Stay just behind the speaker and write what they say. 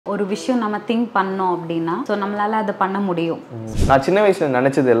ஒரு விஷயம் நம்ம திங்க் பண்ணோம் அப்படின்னா ஸோ நம்மளால அதை பண்ண முடியும். நான் சின்ன வயசில்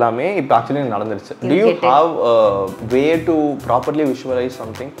நினச்சது எல்லாமே இப்போ ஆக்சுவலி நடந்துருச்சு. Do you have a way to properly visualize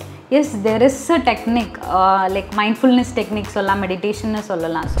something? Yes, there is a technique like mindfulness technique சொல்லலாம், meditation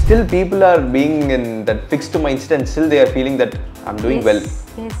சொல்லலாம். Still people are being in that fixed mindset and still they are feeling that I'm doing well.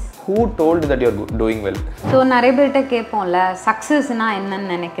 Yes. Who told that you're doing well? So நிறைய பேர்கிட்ட கேட்போம்ல சக்ஸஸ்னா என்னன்னு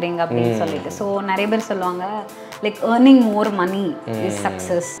நினைக்கிறீங்க அப்படின்னு சொல்லிட்டு. So நிறைய பேர் சொல்லுவாங்க like earning more money is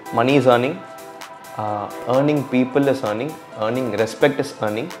success. Money is earning, earning people is earning, earning respect is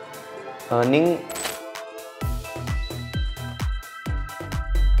earning, earning.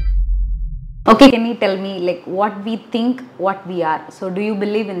 Okay, can you tell me like what we think, what we are? So do you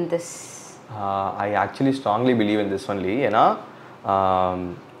believe in this? I actually strongly believe in this only. ஏன்னா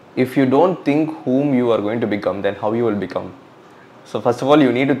if you don't think whom you are going to become, then how you will become. So first of all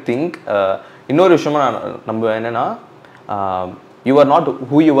you need to think. இன்னொரு விஷயமா நம்ம என்னன்னா you are not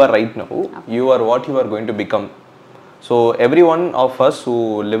who you are right now. You are what you are going to become. So every one of us who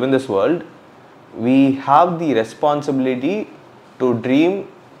live in this world, we have the responsibility to dream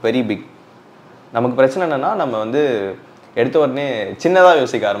very big. நமக்கு பிரச்சனை என்னன்னா நம்ம வந்து எடுத்த உடனே சின்னதாக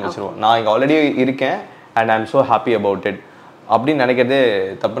யோசிக்க ஆரம்பிச்சிருவோம். நான் இங்கே ஆல்ரெடி இருக்கேன் and I am so happy about it அப்படின்னு நினைக்கிறதே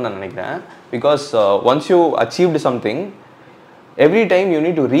தப்புன்னு நான் நினைக்கிறேன். Because once you achieved something, every time you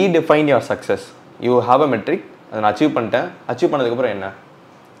need to redefine your success. You have a matric, அதை நான் அச்சீவ் பண்ணிட்டேன். அச்சீவ் பண்ணதுக்கப்புறம் என்ன?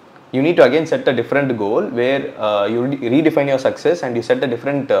 You need to again set a different goal where you redefine your success and you said a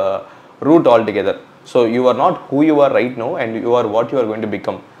different root all together. So you are not who you are right no and you are what you are going to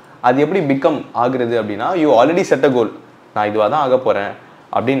become. அது எப்படி become ஆகுறது அப்படின்னா, you already set அ கோல். நான் இதுவாக தான் ஆக போகிறேன்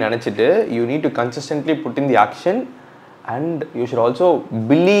அப்படின்னு நினச்சிட்டு you need to consistently put in the action and you should also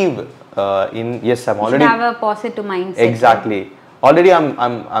believe in yes I'm already have a positive mindset. Exactly already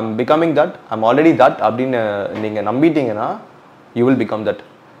I'm becoming that, I'm already that அப்படின்னு நீங்கள் நம்பிட்டீங்கன்னா you will become that.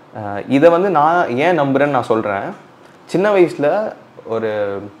 இதை வந்து நான் ஏன் நம்புகிறேன்னு நான் சொல்கிறேன். சின்ன வயசில் ஒரு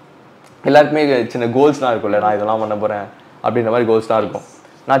எல்லாருக்குமே சின்ன கோல்ஸ்லாம் இருக்கும்ல, நான் இதெல்லாம் பண்ண போகிறேன் அப்படின்ற மாதிரி கோல்ஸ்லாம் இருக்கும்.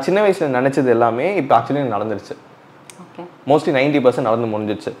 நான் சின்ன வயசில் நினச்சது எல்லாமே இப்போ ஆக்சுவலி நடந்துருச்சு. மோஸ்ட்லி 90% நடந்து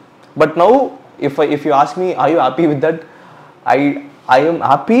முடிஞ்சிச்சு. But now if you ask me are you happy with that, I am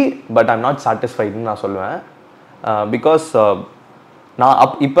happy but I'm not சாட்டிஸ்ஃபைடுன்னு நான் சொல்லுவேன். பிகாஸ்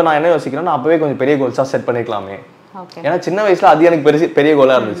நான் இப்போ நான் என்ன யோசிக்கிறேன்னா, நான் அப்போவே கொஞ்சம் பெரிய கோல்ஸாக செட் பண்ணிக்கலாமே. ஏன்னா சின்ன வயசில் அது எனக்கு பெரிய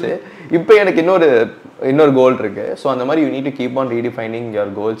கோலாக இருந்துச்சு. இப்போ எனக்கு இன்னொரு கோல் இருக்கு. ஸோ அந்த மாதிரி you need to keep on redefining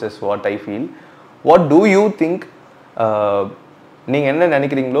your goals is what I feel. What two you think? நீங்கள் என்ன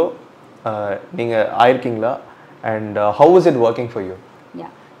நினைக்கிறீங்களோ நீங்கள் ஆயிருக்கீங்களா? And how is it working for you?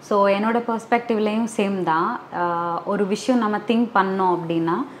 So என்னோட பெர்ஸ்பெக்டிவ்லேயும் சேம் தான். ஒரு விஷயம் நம்ம திங்க் பண்ணோம்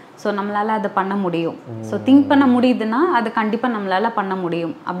அப்படின்னா ஸோ நம்மளால் அதை பண்ண முடியும். ஸோ திங்க் பண்ண முடியுதுன்னா அது கண்டிப்பாக நம்மளால் பண்ண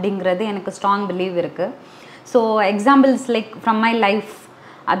முடியும் அப்படிங்கிறது எனக்கு ஸ்ட்ராங் பிலீவ் இருக்குது. So examples like from my life,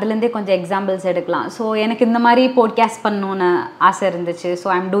 அதுலேருந்தே கொஞ்சம் எக்ஸாம்பிள்ஸ் எடுக்கலாம். ஸோ எனக்கு இந்த மாதிரி போட்காஸ்ட் பண்ணணுன்னு ஆசை இருந்துச்சு. So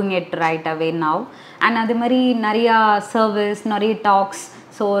I am doing it right away now. And அது மாதிரி நிறையா சர்வீஸ், நிறைய டாக்ஸ்.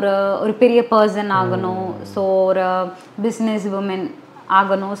 ஸோ ஒரு பெரிய பர்சன் ஆகணும், ஸோ ஒரு பிஸ்னஸ் உமன்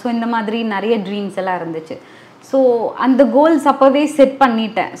ஆகணும். ஸோ இந்த மாதிரி நிறைய ட்ரீம்ஸ் எல்லாம் இருந்துச்சு. ஸோ அந்த கோல்ஸ் அப்போவே செட்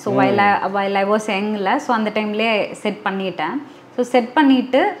பண்ணிட்டேன். So while I was யங்கில், so அந்த டைம்லேயே செட் பண்ணிட்டேன். ஸோ செட்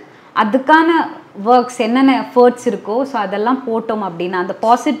பண்ணிவிட்டு அதுக்கான ஒர்க்ஸ் என்னென்ன எஃபர்ட்ஸ் இருக்கோ ஸோ அதெல்லாம் போட்டோம் அப்படின்னா அந்த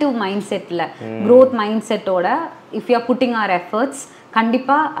positive mind settle, growth mind செட்டோட if you are putting R efforts,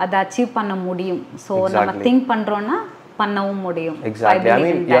 கண்டிப்பாக அதை அச்சீவ் பண்ண முடியும். ஸோ நம்ம திங்க் பண்ணுறோன்னா பண்ணவும் முடியும். Exactly. I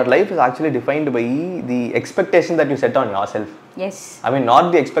mean, your life is actually defined by the expectation that you set on yourself. Yes. I mean, not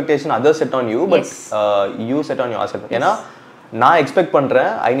the expectation others set on you, but you set on yourself. ஏன்னா நான் expect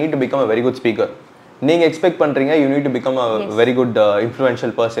பண்ணுறேன் I need to become a very good speaker. நீங்க expect பண்றீங்க you need to become a very good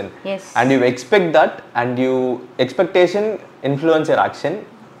influential person. And you expect that and you expectation influence your action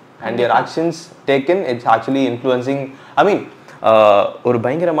and your actions taken, it's actually influencing. I mean, ஒரு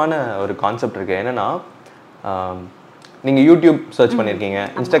பயங்கரமான ஒரு concept இருக்கு. என்னன்னா நீங்கள் YouTube search பண்ணியிருக்கீங்க,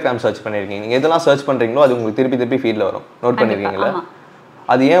 Instagram search பண்ணியிருக்கீங்க, நீங்கள் எதெல்லாம் சர்ச் பண்ணுறீங்களோ அது உங்களுக்கு திருப்பி ஃபீல்டில் வரும். நோட் பண்ணியிருக்கீங்களா?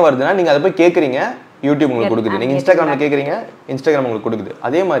 அது ஏன் வருதுன்னா நீங்கள் அதை போய் கேட்குறீங்க, யூடியூப் உங்களுக்கு கொடுக்குது. நீங்கள் இன்ஸ்டாகிராமில் கேட்குறீங்க, இன்ஸ்டாகிராம் உங்களுக்கு கொடுக்குது.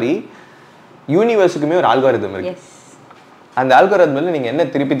 அதே மாதிரி யூனிவர்ஸுக்குமே ஒரு ஆல்காரிதம் இருக்கு. அந்த ஆல்காரிதமில் நீங்கள் என்ன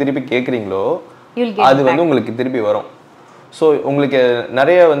திருப்பி கேட்குறீங்களோ அது வந்து உங்களுக்கு திருப்பி வரும். ஸோ உங்களுக்கு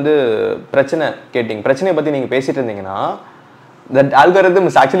நிறைய வந்து பிரச்சனையை பற்றி நீங்கள் பேசிட்டு இருந்தீங்கன்னா that algorithm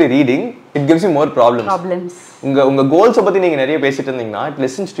is actually reading, it gives you more problems. உங்க கோல்ஸை பற்றி நீங்கள் நிறைய பேசிட்டு இருந்தீங்கன்னா it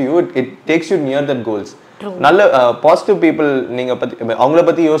listens to you, it takes you near that goals. நல்ல பாசிட்டிவ் பீப்புள் நீங்கள் அவங்கள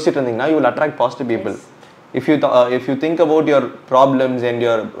பற்றி யோசிச்சுட்டு இருந்தீங்கன்னா you will attract positive people. If you think about your problems and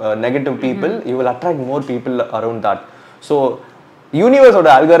your negative people, you will attract more people around that. So யூனிவர்ஸோட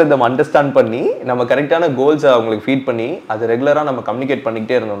algorithm understand பண்ணி நம்ம கரெக்டான கோல்ஸை அவங்களுக்கு ஃபீட் பண்ணி அது ரெகுலராக நம்ம கம்யூனிகேட்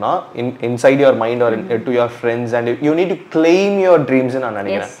பண்ணிக்கிட்டே இருந்தோம்னா inside your mind R to your friends and you need to claim your dreams நான்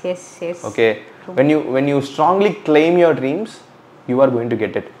நினைக்கிறேன். Okay, when you strongly claim your dreams you are going to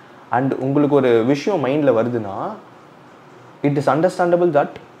get it. And உங்களுக்கு ஒரு விஷயம் மைண்டில் வருதுன்னா இட் இஸ் அண்டர்ஸ்டாண்டபிள்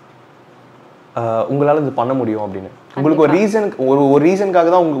தட் உங்களால் இது பண்ண முடியும் அப்படின்னு. உங்களுக்கு ஒரு ரீசனுக்காக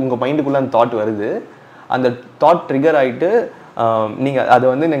தான் உங்கள் மைண்டுக்குள்ளே அந்த தாட் வருது. அந்த தாட் ட்ரிகர் ஆகிட்டு நீங்கள் அதை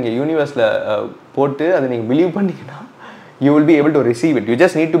வந்து நீங்கள் யூனிவர்ஸில் போட்டு அதை நீங்கள் பிலீவ் பண்ணிங்கன்னா you will be able to receive it. You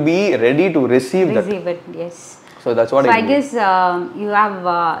just need to be ready to receive it. Yes. So that's what I guess you have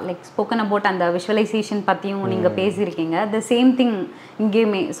like spoken about and the visualization பத்தியும் நீங்க பேசியிருக்கீங்க. The same thing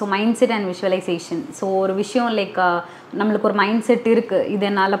இங்கேயுமே. So mindset and visualization. So ஒரு விஷயம் like நம்மளுக்கு ஒரு mind set இருக்கு, இது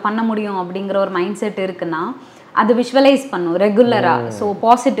என்னால் பண்ண முடியும் அப்படிங்கிற ஒரு மைண்ட் செட் இருக்குன்னா அது விஷுவலைஸ் பண்ணும் ரெகுலராக. So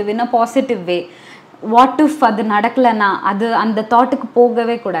positive in a positive way. What if அது நடக்கலைன்னா அது அந்த தாட்டுக்கு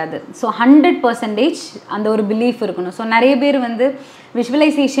போகவே கூடாது. ஸோ 100% அந்த ஒரு பிலீஃப் இருக்கணும். ஸோ நிறைய பேர் வந்து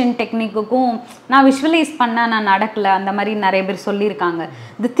விஷுவலைசேஷன் டெக்னிக்குக்கும் நான் விஷுவலைஸ் பண்ணால் நான் நடக்கலை அந்த மாதிரி நிறைய பேர் சொல்லியிருக்காங்க.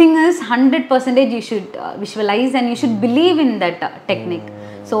 The thing is 100% you should visualise and you should believe in that technique.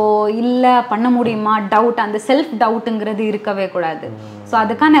 So இல்லை பண்ண முடியுமா டவுட், அந்த செல்ஃப் டவுட்டுங்கிறது இருக்கவே கூடாது. ஸோ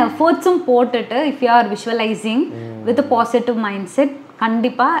அதுக்கான எஃபர்ட்ஸும் போட்டுட்டு if you are visualising with positive mind set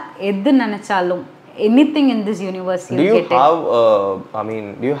கண்டிப்பாக எது நினச்சாலும் anything in this universe you get it.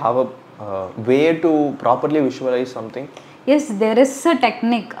 Do you have a way to properly visualize something? Yes, there is a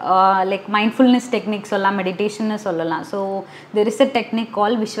technique like mindfulness technique solla, meditation solla. So there is a technique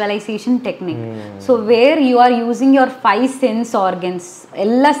called visualization technique. So where you are using your 5 sense organs,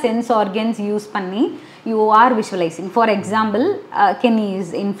 ella sense organs use panni you are visualizing. For example, Kenny is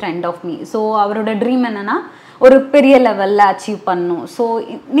in front of me. So avaroda dream enna ஒரு பெரிய லெவலில் achieve பண்ணும். So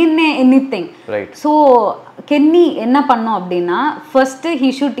நின்று anything. So Kenny என்ன பண்ணும் அப்படின்னா first he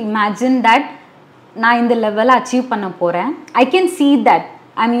should imagine that நான் இந்த லெவலில் அச்சீவ் பண்ண போகிறேன். I can see that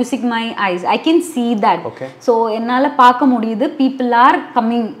I'm using my ice. I can see that. So என்னால் பார்க்க முடியுது people are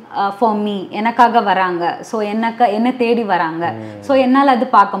coming for me, எனக்காக வராங்க. ஸோ என்ன தேடி வராங்க. ஸோ என்னால் அது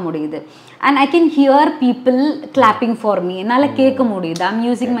பார்க்க முடியுது. And I can hear people clapping for me. என்னால் கேட்க முடியுது. I'm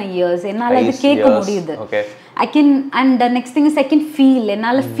using my ears. என்னால் அது கேட்க முடியுது. I can, and the next thing is I can feel.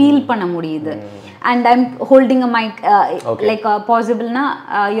 என்னால் ஃபீல் பண்ண முடியுது. And I'm holding a mic like possible na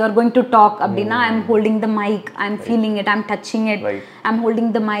you are going to talk அப்படின்னா I'm holding the mic, I'm feeling it, I'm touching it, I'm holding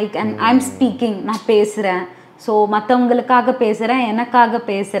the mic and I'm speaking. நான் பேசுகிறேன். So மற்றவங்களுக்காக பேசுகிறேன், எனக்காக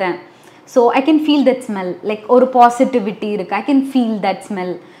பேசுகிறேன். So I can feel that smell. Like ஒரு positivity இருக்குது. I can feel that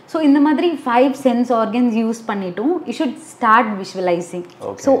smell. So இந்த மாதிரி 5 sense organs use பண்ணிட்டும் you should start visualising.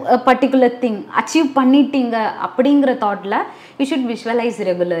 So particular thing achieve பண்ணிட்டீங்க அப்படிங்கிற தாட்டில் you should visualise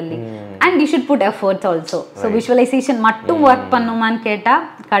regularly and you should put efforts also. So visualisation மட்டும் work பண்ணுமான்னு கேட்டால்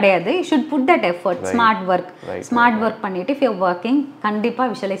கிடையாது. You should put that effort. Smart work பண்ணிட்டு if you working கண்டிப்பாக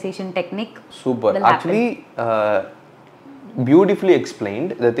visualisation technique super. Actually beautifully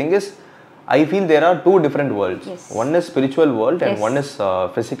explained. The thing is I feel there are 2 different worlds. Yes. One is spiritual world and one is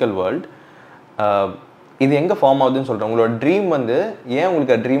physical world. இது எங்கே form ஆகுதுன்னு சொல்கிறேன். உங்களோட dream வந்து ஏன்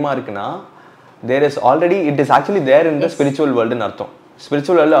உங்களுக்கு ட்ரீமாக இருக்குன்னா there is already it is actually there in the spiritual வேர்ல்டுன்னு அர்த்தம்.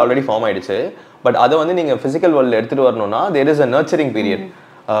 ஸ்பிரிச்சுவல் வேர்ல்டு ஆல்ரெடி ஃபார்ம் ஆகிடுச்சு. பட் அதை வந்து நீங்கள் ஃபிசிக்கல் வேர்ல்டில் எடுத்துகிட்டு வரணும்னா there is a nurturing period.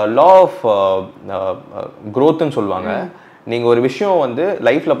 Law of க்ரோத்துன்னு சொல்லுவாங்க. நீங்கள் ஒரு விஷயம் வந்து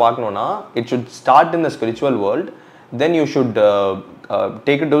லைஃப்பில் பார்க்கணுன்னா it should start in the spiritual world. Then you should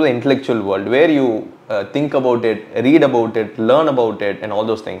take it to the intellectual world where you think about it, read about it, learn about it and all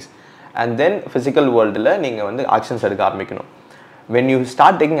those things. And then physical world la neenga vandu actions edukka aarambikkanum. When you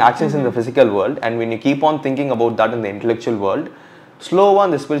start taking actions in the physical world and when you keep on thinking about that in the intellectual world, slowly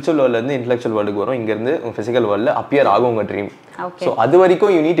the spiritual world la irundhu intellectual world ku varum, inga irundhu physical world la appear agum unga dream. So adu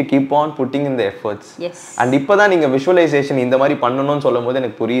varaikum you need to keep on putting in the efforts. And ipo da neenga visualization indha mari pannanum sollumbodhu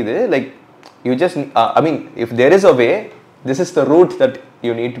enakku puriyudhu. Like you just I mean if there is a way, this is the route that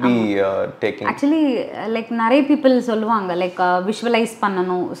you need to be taking. Actually like நிறைய people சொல்லுவாங்க like visualize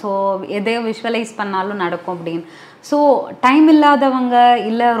பண்ணணும். So எதையோ visualise பண்ணாலும் நடக்கும் அப்படின்னு. So time இல்லாதவங்க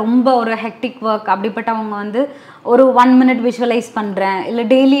இல்லை ரொம்ப ஒரு ஹெக்டிக் ஒர்க் அப்படிப்பட்டவங்க வந்து ஒரு 1 minute விஷுவலைஸ் பண்ணுறேன் இல்லை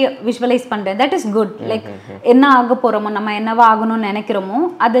டெய்லி விஷுவலைஸ் பண்ணுறேன், தட் இஸ் குட். லைக் என்ன ஆக போகிறோமோ நம்ம என்னவா ஆகணும்னு நினைக்கிறோமோ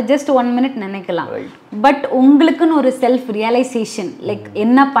அதை ஜஸ்ட் 1 minute நினைக்கலாம். பட் உங்களுக்குன்னு ஒரு செல்ஃப் ரியலைசேஷன் லைக்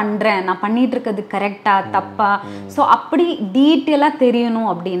என்ன பண்ணுறேன், நான் பண்ணிட்டு இருக்கிறது கரெக்டா தப்பா, ஸோ அப்படி டீட்டெயிலாக தெரியணும்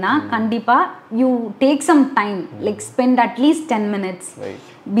அப்படின்னா கண்டிப்பாக you take some time like spend at least 10 minutes.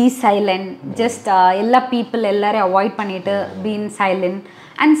 Be silent, just எல்லா people எல்லாரையும் அவாய்ட் பண்ணிட்டு be in silent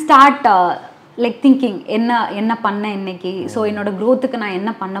and start like thinking என்ன பண்ண இன்னைக்கு, ஸோ என்னோட க்ரோத்துக்கு நான்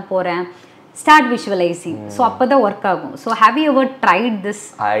என்ன பண்ண போகிறேன், start visualizing. So appada work agum. So have you ever tried this?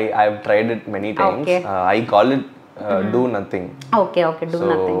 I've tried it many times. Okay. I call it do nothing. Okay, do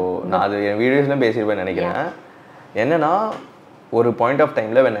nothing. நான் அது என் வீடியோஸ்லாம் பேசியிருப்பேன் நினைக்கிறேன். என்னன்னா ஒரு பாயிண்ட் ஆஃப்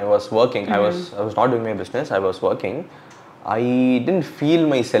டைம்ல when I was working, I was not doing my business, I was working. I didn't feel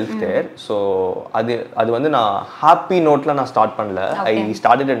myself there. So அது வந்து நான் ஹாப்பி நோட்ல நான் ஸ்டார்ட் பண்ணல. I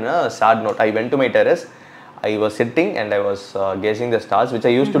started in a sad note. I went to my terrace. I was sitting and I was gazing the stars, which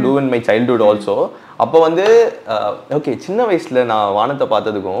I used to do in my childhood also. அப்போ வந்து okay சின்ன வயசுல நான் வானத்தை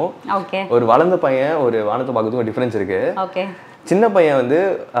பார்த்ததுக்கும் ஒரு வளர்ந்த பையன் ஒரு வானத்தை பார்க்கறதுக்கும் டிஃபரன்ஸ் இருக்கு. சின்ன பையன் வந்து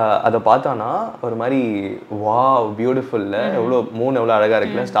அதை பார்த்தானா ஒரு மாதிரி வாவ் பியூட்டிஃபுல்ல எவ்வளோ மூணு எவ்வளோ அழகா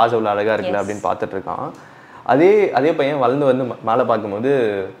இருக்குல்ல, ஸ்டார்ஸ் எவ்வளோ அழகா இருக்குல்ல அப்படின்னு பார்த்துட்டு இருக்கான். அதே பையன் வளர்ந்து வந்து மேலே பார்க்கும்போது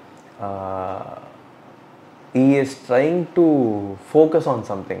he is trying to focus on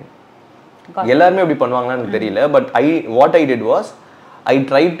something. எல்லாருமே அப்படி பண்ணுவாங்களான்னு எனக்கு தெரியல. But what I did was I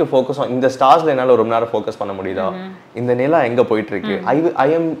tried to focus on இந்த ஸ்டார்ஸ்ல என்னால் ரொம்ப நேரம் ஃபோக்கஸ் பண்ண முடியுதா, இந்த நிலா எங்கே போயிட்டு இருக்கு, I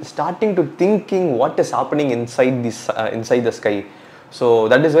am starting to thinking what is happening inside the sky. So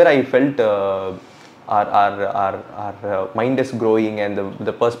that is where I felt our mind is growing and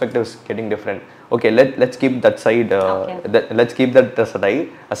the perspective is getting different. Okay, let's keep that side let's keep that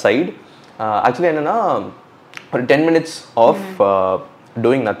aside. Actually என்னன்னா ஒரு 10 minutes of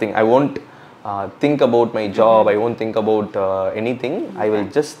doing nothing. I won't think about my job, I won't think about anything. I will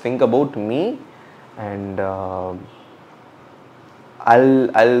just think about me and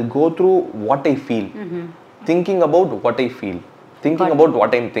I'll go through what I feel. Thinking about what I feel, thinking about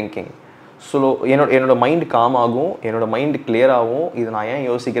what I'm thinking. So என்னோட mind com ஆகும், என்னோட mind clear ஆகும், இது நான் ஏன்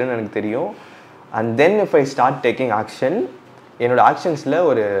யோசிக்கிறேன்னு எனக்கு தெரியும். And then if I start taking action, என்னோட ஆக்ஷன்ஸில்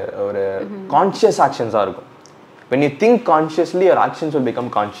ஒரு கான்ஷியஸ் ஆக்ஷன்ஸாக இருக்கும். when you think consciously, your actions will become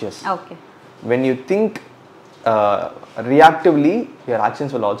conscious. When you think reactively, your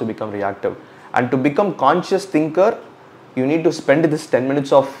actions will also become reactive. And to become conscious thinker, you need to spend this 10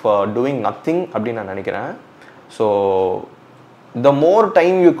 minutes of doing nothing அப்படின்னு நான் நினைக்கிறேன். So the more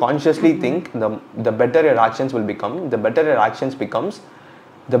time you consciously think, the better your actions will become. The better your actions becomes,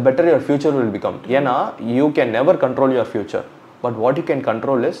 the better your future will become. ஏன்னா you can never control your future, but what you can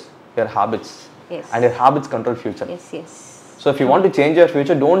control is your habits. And your habits control future. So if you want to change your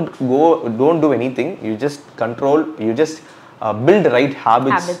future, don't do anything. You just control, you just build right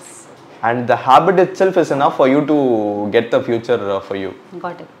habits. And the habit itself is enough for you to get the future for you.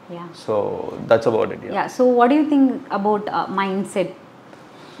 Got it. Yeah. So that's about it. Yeah. So what do you think about mindset?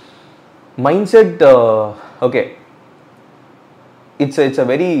 Mindset, okay. It's a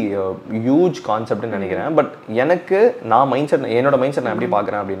very huge concept in நினைக்கிறேன். But எனக்கு நான் என்னோட mindset நான் எப்படி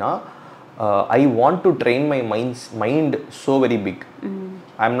பார்க்குறேன் அப்படின்னா, I want to train my mind so very big.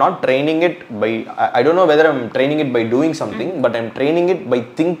 I'm not training it by, I don't know whether I'm training it by doing something, but I'm training it by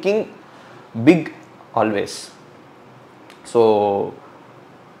thinking big always. So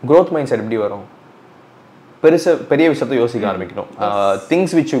growth mindset எப்படி வரும், பெரிய விஷயத்தை யோசிக்க ஆரம்பிக்கணும். Things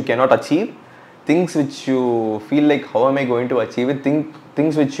which you cannot achieve, things which you feel like how am I going to achieve it,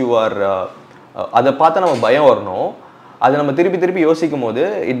 things which you are அதை பார்த்தா நம்ம பயம் வரணும். அதை நம்ம திருப்பி யோசிக்கும் போது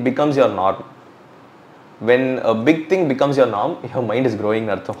it becomes your norm. when a big thing becomes your norm, your mind is growing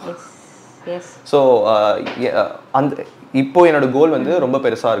அர்த்தம். ஸோ இப்போ என்னோட கோல் வந்து ரொம்ப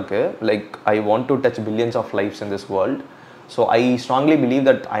பெருசாக இருக்குது. Like I want to touch billions of lives in this world. So I strongly believe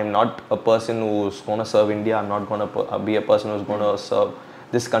that I am not a person who's gonna serve India, I'm not gonna be a person who's gonna serve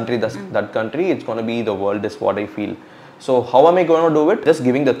this country, that country. It's going to be the world is what I feel. So how am I going to do it? Just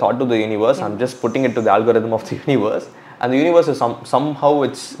giving the thought to the universe. I'm just putting it to the algorithm of the universe, and the universe is somehow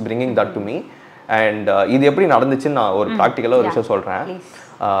it's bringing that to me. And இது எப்படி நடந்துச்சுன்னு நான் ஒரு ப்ராக்டிக்கலாக ஒரு விஷயம் சொல்கிறேன்.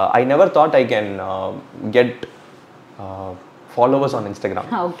 I never thought I can get followers on Instagram.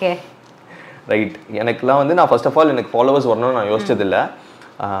 Okay. Right. எனக்குலாம் வந்து நான் ஃபர்ஸ்ட் ஆஃப் ஆல் எனக்கு ஃபாலோவர்ஸ் வரணும்னு நான் யோசிச்சதில்லை.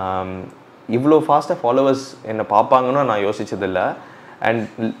 இவ்வளோ ஃபாஸ்ட்டாக ஃபாலோவர்ஸ் என்னை பார்ப்பாங்கன்னு நான் யோசிச்சதில்லை. அண்ட்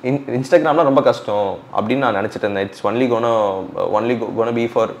இன்ஸ்டாகிராம்லாம் ரொம்ப கஷ்டம் அப்படின்னு நான் நினச்சிட்டு இருந்தேன். It's only gonna be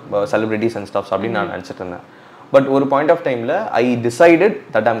for celebrities and stubs அப்படின்னு நான் நினச்சிட்டு இருந்தேன். பட் ஒரு பாயிண்ட் ஆஃப் டைமில் I decided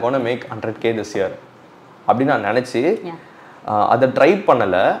that I'm கோன make 100K this year அப்படின்னு நான் நினச்சி அதை ட்ரை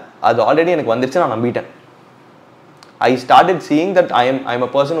பண்ணலை. அது ஆல்ரெடி எனக்கு வந்துருச்சு, நான் நம்பிட்டேன். I started seeing that I'm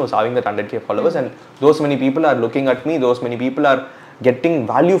a person who's having that 100K followers, and those many people are looking at me, those many people are getting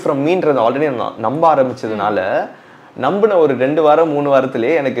value from me ன்றது ஆல்ரெடி நம்ப ஆரம்பிச்சதுனால நம்பின ஒரு 2 வாரம் 3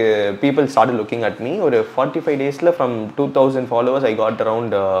 வாரத்திலே எனக்கு people started looking at me. ஒரு 45 daysல from 2000 followers I got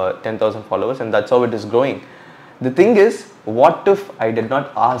around 10,000 followers, and that's how it is growing. The thing is, what if I did not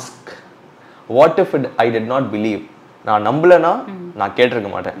ask? What if I did not believe? நான் நம்பலனா நான் கேட்டிருக்க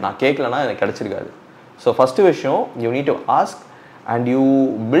மாட்டேன், நான் கேட்கலனா எனக்கு கிடைச்சிருக்காது. So first விஷயம், you need to ask and you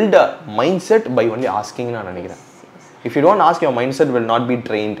build a mindset by only asking na nenikiren. If you don't ask, your mindset will not be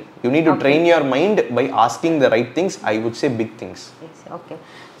trained. You need to train your mind by asking the right things. I would say big things. Yes, okay.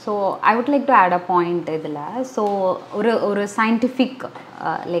 So I would like to add a point idhula. So or scientific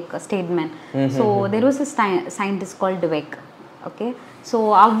like a statement. So there was a scientist called Dweck. Okay. So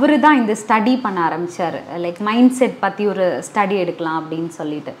அவரு தான் இந்த study பண்ண ஆரம்பிச்சார், like mind set பற்றி ஒரு study எடுக்கலாம் அப்படின்னு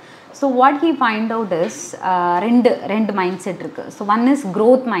சொல்லிட்டு. So what he find out is ரெண்டு மைண்ட் செட் இருக்குது. So one is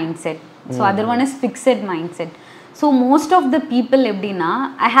growth mind set, so other one is fixed mind set. So most of the people எப்படின்னா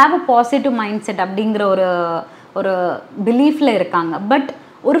I have a positive mind set அப்படிங்கிற ஒரு பிலீஃபில் இருக்காங்க, but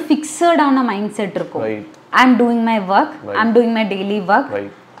ஒரு ஃபிக்ஸடான mind set இருக்கும். I am doing my work, I am doing my daily work,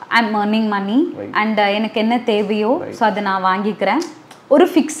 I am earning money and எனக்கு என்ன தேவையோ so அதை நான் வாங்கிக்கிறேன். ஒரு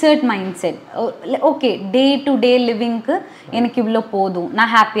fixed mind set. Okay, day to day லிவிங்க்கு எனக்கு இவ்வளோ போதும்,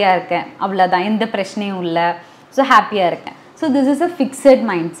 நான் ஹாப்பியாக இருக்கேன், அவ்வளோதான், எந்த பிரச்சனையும் இல்லை, ஸோ ஹாப்பியாக இருக்கேன். So this is a fixed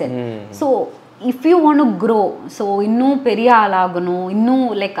mind set. So if you want to grow, so இன்னும் பெரிய ஆளாகணும், இன்னும்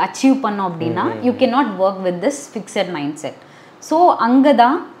லைக் அச்சீவ் பண்ணோம் அப்படின்னா you can not work with this fixed mind set. So அங்கே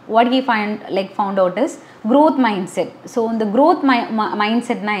தான் what he found out is growth mindset. So இந்த growth mind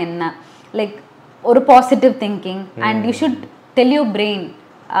செட்னா என்ன, like ஒரு positive thinking and you should del your brain,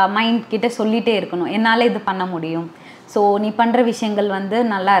 mind கிட்ட சொல்லிகிட்டே இருக்கணும், என்னால் இது பண்ண முடியும், ஸோ நீ பண்ணுற விஷயங்கள் வந்து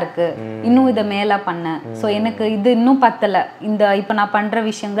நல்லா இருக்கு, இன்னும் இதை மேலே பண்ண, ஸோ எனக்கு இது இன்னும் பத்தலை, இந்த இப்போ நான் பண்ணுற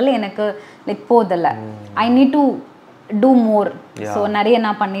விஷயங்கள் எனக்கு like போதலை, I need to two more, so நிறைய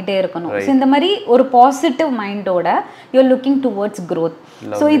நான் பண்ணிகிட்டே இருக்கணும். ஸோ இந்த மாதிரி ஒரு positive மைண்டோட you are looking towards growth.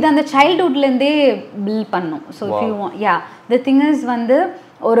 So இது அந்த சைல்ட்ஹுட்லேருந்தே பில்ட் பண்ணும். So if you yeah the thing is வந்து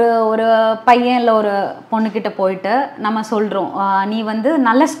ஒரு பையன் இல்லை ஒரு பொண்ணுக்கிட்ட போயிட்டு நம்ம சொல்கிறோம், நீ வந்து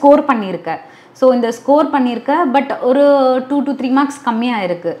நல்ல ஸ்கோர் பண்ணியிருக்க, ஸோ இந்த ஸ்கோர் பண்ணியிருக்க பட் ஒரு 2 to 3 மார்க்ஸ் கம்மியாக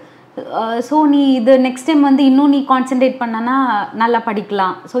இருக்குது, ஸோ நீ இது நெக்ஸ்ட் டைம் வந்து இன்னும் நீ கான்சென்ட்ரேட் பண்ணனா நல்லா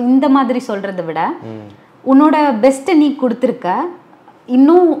படிக்கலாம். ஸோ இந்த மாதிரி சொல்கிறத விட உன்னோட பெஸ்ட்டை நீ கொடுத்துருக்க,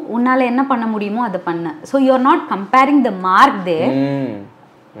 இன்னும் உன்னால் என்ன பண்ண முடியுமோ அதை பண்ண. So you are not comparing the mark தேர்,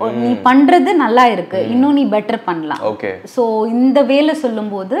 நீ பண்றது நல்லா இருக்கு, இன்னும் நீ பெட்டர் பண்ணலாம். சோ இந்த வேலை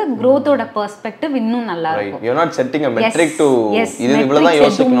சொல்லும்போது growth-ஓட பெர்ஸ்பெக்டிவ் இன்னும் நல்லா இருக்கும். You are not setting a metric to இது இவ்வளவு தான்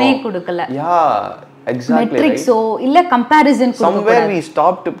யோசிக்கணும் கொடுக்கல. Exactly, metric so இல்ல comparison கொடுக்க somewhere we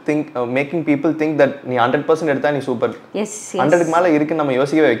stopped making people think that நீ 100% எடுத்தா நீ சூப்பர், 100 க்கு மேல இருக்கு நம்ம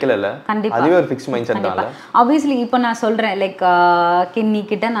யோசிக்கவே வைக்கலல. அதுவே ஒரு ஃபிக்ஸ் மைண்ட் செட் தான். obviously இப்போ நான் சொல்றேன் லைக் கின்னி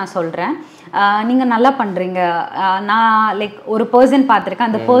கிட்ட நான் சொல்றேன், நீங்க நல்லா பண்றீங்க, நான் லைக் ஒரு பர்சன்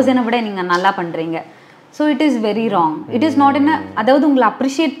பார்த்திருக்கேன், அந்த பர்சனை விட நீங்க நல்லா பண்றீங்க, so it is very wrong. It is not in a அதாவது உங்களை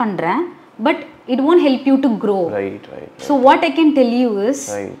அப்ரிஷியேட் பண்றேன் but it won't help you to grow. So what I can tell you is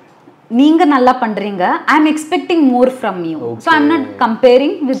நீங்க நல்லா பண்றீங்க, I am expecting more from you, so I am not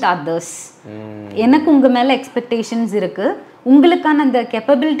comparing with others. எனக்கு உங்க மேல expectations இருக்கு, உங்களுக்கான அந்த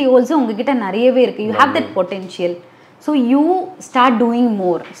கேப்பபிலிட்டி ஆல்சோ உங்ககிட்ட நிறையவே இருக்கு, you have that potential, so you start doing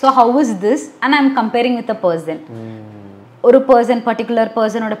more. So how is this and I am comparing with a person, ஒரு பர்சன் பர்டிகுலர்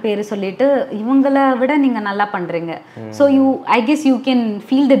பர்சனோட பேர் சொல்லிட்டு இவங்களை விட நீங்க நல்லா பண்றீங்க, so you I guess you can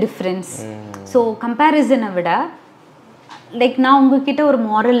feel the difference. So கம்பேரிசனை விட like நான் உங்ககிட்ட ஒரு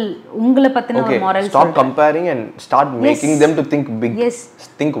moral உங்களை பத்தின ஒரு moral stop comparing and start making them to think big,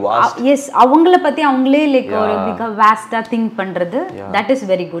 think vast. Yes, அவங்கள பத்தி அவங்களே லைக் ஒரு big vast think பண்றது, that is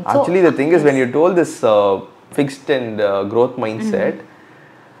very good. Actually the thing is when you told this fixed and growth mindset,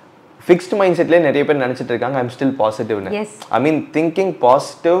 fixed mindset ல நிறைய பேர் நினைச்சிட்டு இருக்காங்க I am still positive. I mean thinking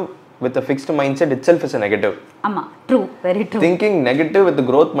positive with a fixed mindset itself is a negative. ஆமா, true, very true. Thinking negative with the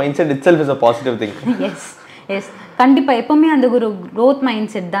growth mindset itself is a positive thing. S கண்டிப்பா எப்பவுமே அந்த ஒரு growth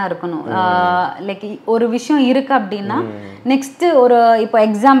mindset தான் இருக்கணும். Like ஒரு விஷயம் இருக்கு அப்படின்னா நெக்ஸ்ட் ஒரு இப்போ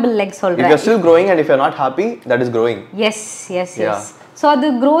எக்ஸாம்பிள் லைக் சொல்றேன், if you are still growing and if you are not happy that is growing. yes so அது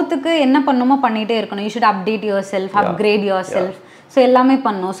growthக்கு என்ன பண்ணுமோ பண்ணிட்டே இருக்கணும். you should update yourself, upgrade yourself. so எல்லாமே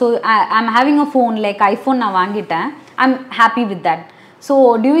பண்ணணும். so I am having a phone like iPhone நான் வாங்கிட்டேன், I am happy with that. so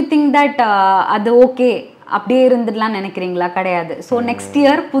do you think that அது ஓகே அப்படியே இருந்துடலாம் நினைக்கிறீங்களா? கிடையாது. so next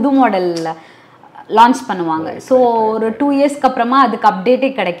year புது மாடல் லான்ச் பண்ணுவாங்க, ஸோ ஒரு 2 இயர்ஸ்க்கு அப்புறமா அதுக்கு அப்டேட்டே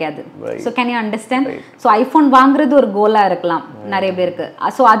கிடைக்காது. So can you understand? So iPhone வாங்குறது ஒரு கோலாக இருக்கலாம் நிறைய பேருக்கு,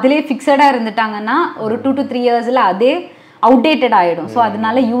 ஸோ அதிலே ஃபிக்ஸடாக இருந்துட்டாங்கன்னா ஒரு 2 to 3 இயர்ஸில் அதே அவுடேட்டட் ஆகிடும், ஸோ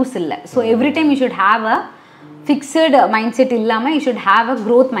அதனால யூஸ் இல்லை. So every time you should have a fixed mind set இல்லாமல் you should have a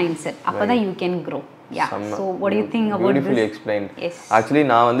growth mind set, அப்போ தான் you can grow. So what do you think about beautifully this? explained. Actually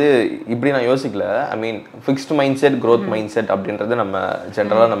நான் வந்து இப்படி நான் யோசிக்கல. I mean fixed mindset, growth mindset அப்படின்றது நம்ம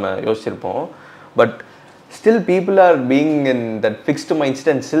ஜெனரலா நம்ம யோசிச்சிருப்போம், but still people are being in that fixed mindset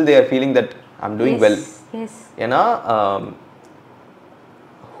and still they are feeling that I'm doing well. ஏன்னா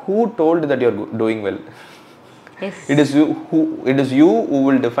who told that you're doing well? It is you who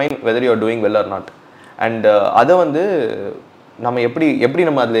will define whether you are doing well or not. And அதை வந்து நம்ம எப்படி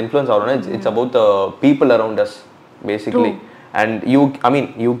நம்ம அதில் influence ஆகிறோம்னா it's about the people around us basically. And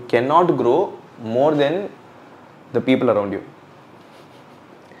you cannot grow more than the people around you.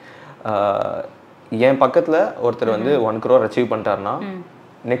 என் பக்கத்தில் ஒருத்தர் வந்து 1 crore achieve பண்ணிட்டாருன்னா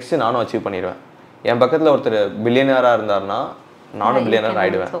நெக்ஸ்ட் நானும் அச்சீவ் பண்ணிடுவேன். என் பக்கத்தில் ஒருத்தர் பில்லியனராக இருந்தாருன்னா நானும் பில்லியனர்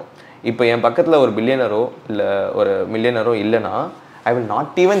ஆகிடுவேன். இப்போ என் பக்கத்தில் ஒரு பில்லியனரோ இல்லை ஒரு மில்லியனரோ இல்லைன்னா I will not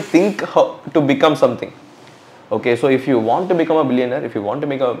even think how to become something. Okay, so if you want to become a billionaire, if you want to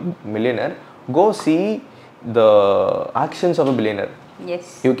make a millionaire, go see the actions of a billionaire. Yes.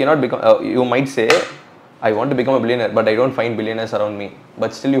 You cannot become, you might say, I want to become a billionaire, but I don't find billionaires around me.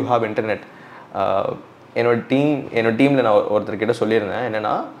 But still you have internet. என்னோட டீமில் நான் ஒருத்தர்கிட்ட சொல்லியிருந்தேன்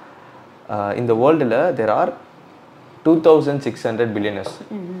என்னென்னா இந்த வேர்ல்டில் there are 2600 billionaires.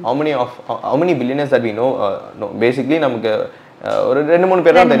 How many billionaires that we know? No, basically நமக்கு ஒரு 2-3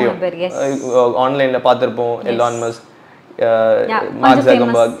 பேர் தான் தெரியும். ஆன்லைன்ல பார்த்திருப்போம். எலான் மஸ்க், மார்க்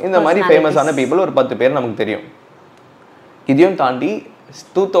ஜக்கர்பர்க், இந்த மாதிரி ஃபேமஸான பீப்புள் ஒரு 10 பேர் நமக்கு தெரியும். இதையும் தாண்டி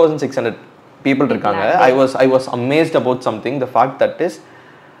 2600 people இருக்காங்க. I was amazed about something, the fact that is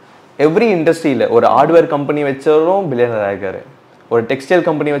every industryல ஒரு ஹார்ட்வேர் கம்பெனி வச்சவரும் பில்லியனர் ஆயிருக்காரு, ஒரு டெக்ஸ்டைல்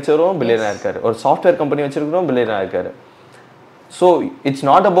கம்பெனி வச்சவரும் பில்லியனர் ஆயிருக்காரு, ஒரு சாஃப்ட்வேர் கம்பெனி வச்சிருக்கிறோம் பில்லியனர் ஆயிருக்காரு. So it's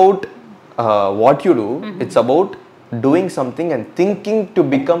not about what you do, it's about doing something and thinking to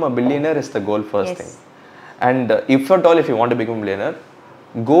become a billionaire is the goal first thing. And if at all, if you want to become a billionaire,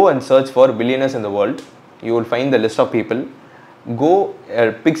 go and search for billionaires in the world. You will find the list of people. Go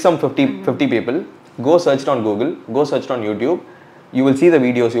pick some 50 people, go search it on Google, go search it on YouTube. You will see the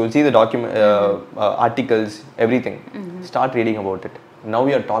videos, you will see the articles, everything. Start reading about it. Now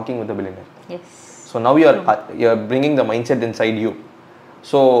you are talking with a billionaire. Yes. So now you are bringing the mindset inside you.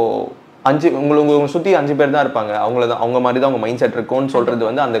 So உங்களை சுற்றி 5 பேர் தான் இருப்பாங்க, அவங்க மாதிரி தான் உங்கள் mind set இருக்கும்னு சொல்கிறது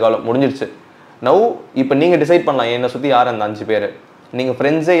வந்து அந்த காலம் முடிஞ்சிருச்சு. நவ் இப்போ நீங்கள் டிசைட் பண்ணலாம் என்னை சுற்றி யார் அந்த 5 பேர். நீங்கள்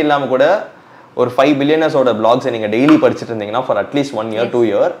ஃப்ரெண்ட்ஸே இல்லாமல் கூட ஒரு 5 billionaires-ஓட பிளாக்ஸை நீங்கள் டெய்லி படிச்சுட்டு இருந்தீங்கன்னா for at least 1 year 2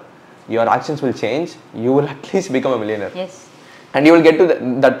 year, your actions will change. You will at least become a millionaire. Yes. And you will get to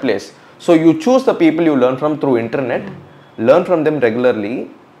that place. So you choose the people you learn from through internet, learn from them regularly,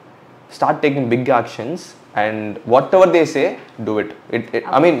 start taking big actions, and whatever they say, do it.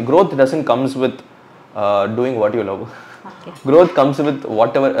 I mean, growth doesn't comes with doing what you love. Okay. Growth comes with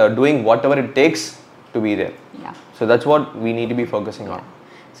doing whatever it takes to be there. Yeah. So that's what we need to be focusing on.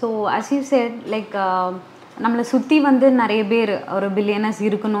 So as you said, like நம்மளை சுற்றி வந்து நிறைய பேர் ஒரு billionaires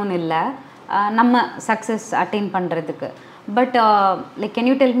இருக்கணும்னு இல்லை நம்ம success attain பண்ணுறதுக்கு. But like can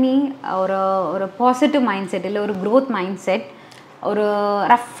you tell me ஒரு பாசிட்டிவ் மைண்ட் செட் இல்லை ஒரு க்ரோத் மைண்ட் செட், ஒரு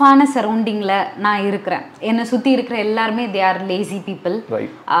ரஃப்பான சரௌண்டிங்கில் நான் இருக்கிறேன், என்னை சுற்றி இருக்கிற எல்லாருமே they are lazy people,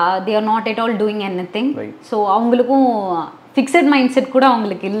 they are not yet all doing anything. So அவங்களுக்கும் ஃபிக்ஸட் மைண்ட் செட் கூட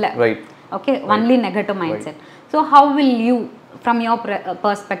அவங்களுக்கு இல்லை. Okay, only negative mind set. So how will you, from your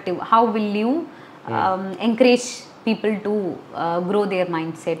perspective, how will you encourage people to grow their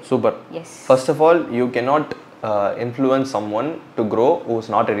mindset? Super. Yes. First of all, you cannot influence someone to grow who is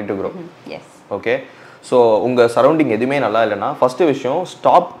not ready to grow. Yes. Okay. So unga surrounding edume nalla illana, first vishayam,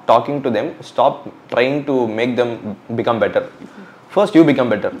 stop talking to them, stop trying to make them become better. First you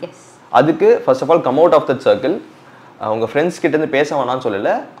become better. Yes. adukku first of all come out of that circle. அவங்க friends கிட்ட இருந்து பேச வேணாம்னு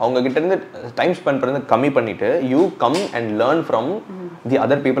சொல்லலை, அவங்க கிட்ட இருந்து time spend பண்ணுறது கம்மி பண்ணிட்டு you come and learn from the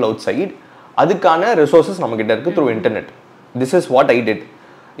other people out side. அதுக்கான ரிசோர்ஸஸ் நம்ம கிட்ட இருக்கு through internet. This is what I did.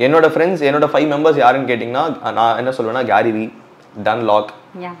 என்னோட ஃப்ரெண்ட்ஸ், என்னோட 5 members யாருன்னு கேட்டிங்கன்னா நான் என்ன சொல்லுவேன்னா carry we, ton lock,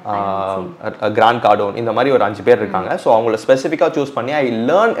 grand கார்டோன், இந்த மாதிரி ஒரு 5 பேர் இருக்காங்க. ஸோ அவங்கள ஸ்பெசிஃபிக்காக சூஸ் பண்ணி I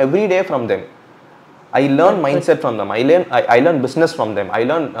learn every day from them. I learn mindset from them. I learn business from them. I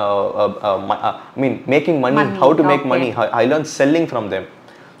learn making money, how to make money. I learn selling from them.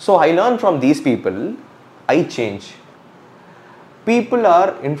 So I learn from these people. I change. People are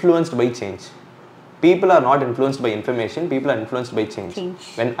influenced by change. People are not influenced by information. People are influenced by change.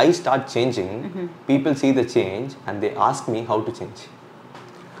 When I start changing, people see the change and they ask me how to change.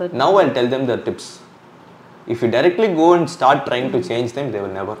 Good. Now I'll tell them the tips. If you directly go and start trying to change them, they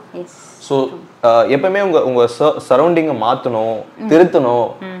will never. Yes. So எப்பவுமே உங்கள் சரௌண்டிங்கை மாற்றணும், திருத்தணும்,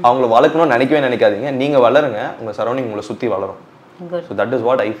 அவங்கள வளர்க்கணும்னு நினைக்காதீங்க. நீங்கள் வளருங்க, உங்கள் surrounding உங்களை சுற்றி வளரும். So that is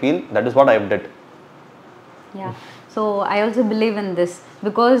what I feel, that is what I how did. Yeah, so I also believe in this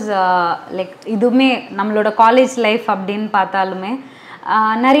because like இதுவுமே நம்மளோட காலேஜ் லைஃப் அப்படின்னு பார்த்தாலுமே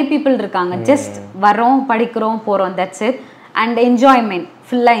நிறைய பீப்புள் இருக்காங்க, ஜஸ்ட் வரோம், படிக்கிறோம், போகிறோம், தட்ஸ் இட். அண்ட் என்ஜாய்மெண்ட்,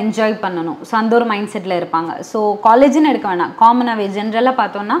 ஃபுல்லாக என்ஜாய் பண்ணணும். ஸோ அந்த ஒரு மைண்ட் செட்டில் இருப்பாங்க. ஸோ காலேஜுன்னு எடுக்க வேணாம், காமனாகவே ஜென்ரலாக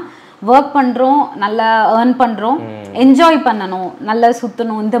பார்த்தோன்னா ஒர்க் பண்ணுறோம், நல்லா ஏர்ன் பண்ணுறோம், என்ஜாய் பண்ணணும், நல்லா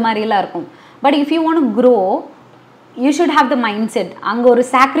சுற்றணும், இந்த மாதிரிலாம் இருக்கும். But if you want to grow, you should have the mind set அங்கே ஒரு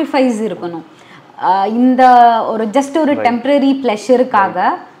சாக்ரிஃபைஸ் இருக்கணும். இந்த ஒரு ஜஸ்ட் ஒரு temporary ப்ளஷருக்காக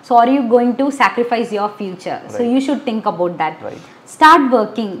so are you going to sacrifice your future? So you should think about that. Start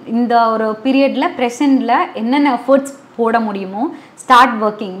working. இந்த ஒரு பீரியடில் ப்ரெசென்ட்டில் என்னென்ன எஃபர்ட்ஸ் போட முடியுமோ ஸ்டார்ட்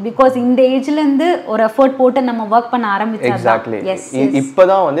ஒர்க்கிங். பிகாஸ் இந்த ஏஜ்லேருந்து ஒரு எஃபர்ட் போட்டு நம்ம ஒர்க் பண்ண ஆரம்பிச்சா எக்ஸாக்ட்லி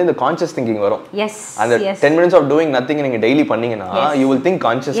இப்போதான் வந்து இந்த கான்ஷியஸ் திங்கிங் வரும். அந்த 10 minutes ஆஃப் டூயிங் நத்திங் நீங்கள் டெய்லி பண்ணீங்கன்னா யூ வில் திங்க்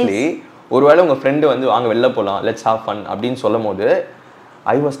கான்ஷியஸ்லி. ஒருவேளை உங்கள் ஃப்ரெண்டு வந்து வாங்க வெளில போகலாம், லெட்ஸ் ஹேவ் ஃபன் அப்படின்னு சொல்லும் போது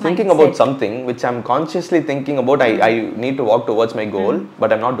I was thinking about something which I'm consciously thinking about. I need to walk towards my goal, but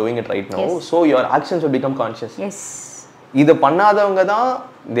I'm not doing it right now. So your actions will become conscious. இது பண்ணாதவங்க தான்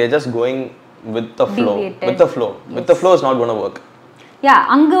they're just going with the flow. With the flow is not going to work.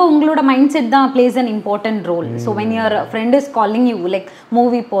 அங்க உங்களோட mind set தான் plays an important role. So when your friend is calling you like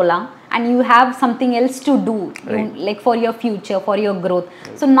movie போலாம் and you have something else to do, like for your future, for your growth,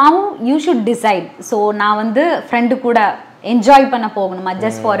 so now you should decide. So நான் வந்து friend கூட enjoy பண்ண போகணுமா,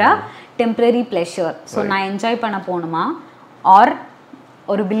 just for a temporary pleasure? So நான் enjoy பண்ண போகணுமா, R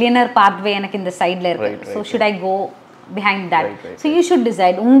ஒரு பில்லியனர் பாத்வே எனக்கு இந்த சைடில் இருக்கு, so should I go behind that? So you should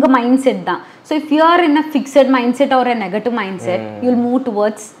decide. உங்க mindset தான். So if you are in a fixed mindset or a negative mindset, you'll move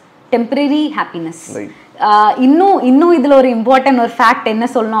towards temporary happiness. இன்னும் இதுல ஒரு இம்பார்ட்டன்ட் ஒரு ஃபேக்ட் என்ன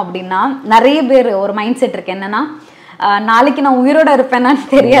சொல்லணும் அப்படின்னா, நிறைய பேர் ஒரு மைண்ட் செட் இருக்கு என்னன்னா, நாளைக்கு நான் உயிரோட இருப்பேனான்னு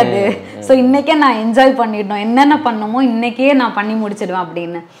தெரியாது, ஸோ இன்னைக்கே நான் என்ஜாய் பண்ணிடணும், என்னென்ன பண்ணுமோ இன்னைக்கே நான் பண்ணி முடிச்சிடுவேன்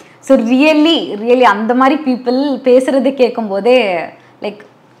அப்படின்னு. ஸோ ரியலி அந்த மாதிரி பீப்புள் பேசுறது கேட்கும் போதே like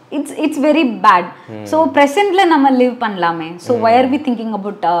it's very bad. So presentல நம்ம live பண்ணலாமே. So why are we thinking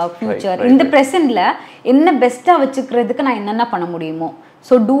about future? இந்த presentல என்ன பெஸ்டா வச்சுக்கிறதுக்கு நான் என்னென்ன பண்ண முடியுமோ,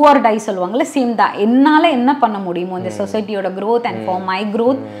 ஸோ டூ ஆர் டை சொல்லுவாங்கல்ல, சேம் தான். என்னால் என்ன பண்ண முடியுமோ இந்த சொசைட்டியோட growth and for my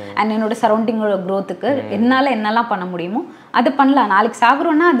growth and என்னோட சரௌண்டிங்கோட க்ரோத்துக்கு என்னால் என்னெல்லாம் பண்ண முடியுமோ அது பண்ணலாம். நாளைக்கு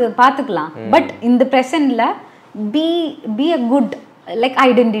சாகுறோன்னா அது பார்த்துக்கலாம். பட் இந்த ப்ரெசென்ட்ல be a good like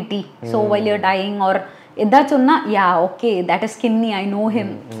identity. So while your dyeing R எதாச்சும்னா okay that is Kinni, I know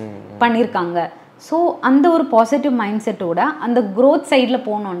him பண்ணியிருக்காங்க. ஸோ அந்த ஒரு பாசிட்டிவ் மைண்ட் செட்டோட அந்த க்ரோத் சைடில்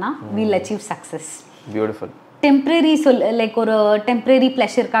போனோன்னா will achieve success. Beautiful. Temporary like ஒரு டெம்பரரி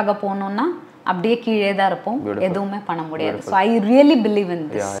ப்ளஷருக்காக போனோம்னா அப்படியே கீழே தான் இருப்போம், எதுவுமே பண்ண முடியாது. So I really believe in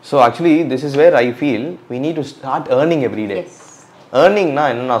this. So actually this is where I feel we need to start earning every day. ஏர்னிங்னா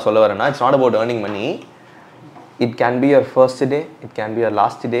என்ன நான் சொல்ல வரேன்னா, it's not about earning money. It can be your first day, it can be your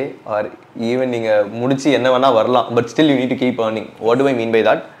last day, R even நீங்கள் முடிச்சு என்ன வேணால் வரலாம். But still you need to keep earning. What to I mean by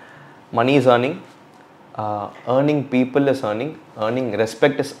that? Money is earning, earning people is earning, earning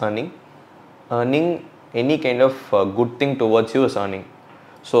respect is earning, earning any kind of good thing towards you is earning.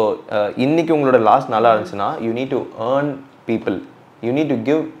 So இன்னைக்கு உங்களோட last நல்லா இருந்துச்சுன்னா you need to earn people, you need to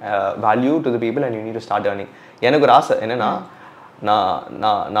give value to the people and you need to start earning. எனக்கு ஒரு ஆசை என்னன்னா,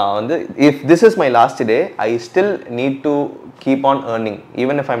 நான் வந்து if this is my last day, I still need to keep on earning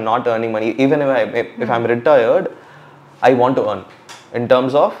even if I'm not earning money, even if I'm retired, I want to earn in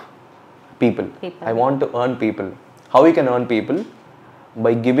terms of people. I want to earn people. How we can earn people?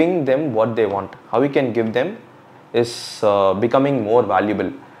 By giving them what they want. How we can give them is becoming more valuable.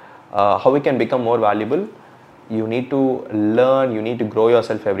 How we can become more valuable? You need to learn, you need to grow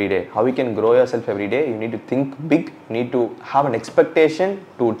yourself every day. How we can grow yourself every day? You need to think big, you need to have an expectation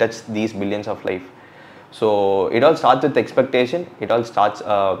to touch these billions of life. So it all starts with expectation, it all starts,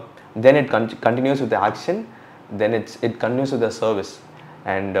 then it continues with the action, then it continues with the service.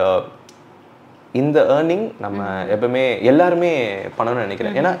 And இந்த earning நம்ம எப்பவுமே எல்லாருமே பண்ணணும்னு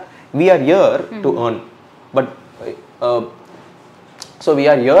நினைக்கிறேன். ஏன்னா we are here to earn, but so we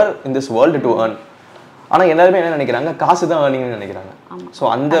are here in this world to earn. ஆனால் எல்லாருமே என்ன நினைக்கிறாங்க, காசு தான் ஏர்னிங்னு நினைக்கிறாங்க. ஸோ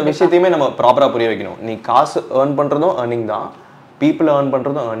அந்த விஷயத்தையுமே நம்ம ப்ராப்பராக புரிய வைக்கணும். நீ காசு ஏர்ன் பண்ணுறதும் ஏர்னிங் தான், பீப்புளை ஏர்ன்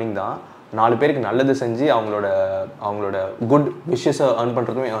பண்ணுறதும் ஏர்னிங் தான், 4 பேருக்கு நல்லது செஞ்சு அவங்களோட குட் விஷஸை ஏர்ன்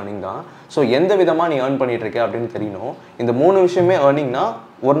பண்ணுறதுமே ஏர்னிங் தான். ஸோ எந்த விதமாக நீ ஏர்ன் பண்ணிட்டு இருக்க அப்படின்னு தெரியணும். இந்த 3 விஷயமே ஏர்னிங்னா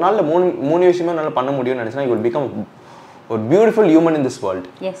ஒரு நாளில் மூணு விஷயமே நல்லா பண்ண முடியும்னு நினச்சினா யூ வில் பிகம் ஒரு beautiful human in this world.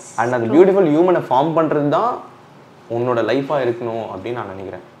 And அந்த பியூட்டிஃபுல் ஹியூமனை ஃபார்ம் பண்ணுறது தான் உன்னோட லைஃபாக இருக்கணும் அப்படின்னு நான்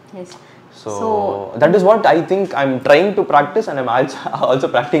நினைக்கிறேன். So that is what I think I'm trying to practice and I'm also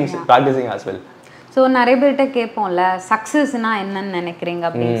practicing as well. So நிறைய பேர்கிட்ட கேட்போம்ல சக்ஸஸ்னால் என்னன்னு நினைக்கிறீங்க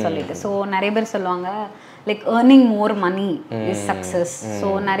அப்படின்னு சொல்லிட்டு. ஸோ நிறைய பேர் சொல்லுவாங்க like earning more money is success. So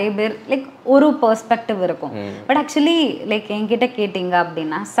நிறைய பேர் லைக் ஒரு பெர்ஸ்பெக்டிவ் இருக்கும். பட் ஆக்சுவலி லைக் என்கிட்ட கேட்டிங்க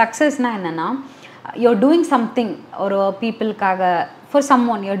அப்படின்னா சக்ஸஸ்னால் என்னென்னா, யூஆர் டூயிங் சம்திங் ஒரு பீப்புளுக்காக, for some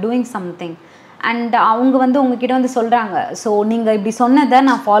one you are doing something and அவங்க வந்து உங்ககிட்ட வந்து சொல்கிறாங்க, ஸோ நீங்கள் இப்படி சொன்னதை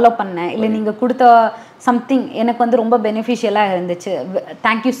நான் ஃபாலோ பண்ணேன், இல்லை நீங்கள் கொடுத்த சம்திங் எனக்கு வந்து ரொம்ப பெனிஃபிஷியலாக இருந்துச்சு,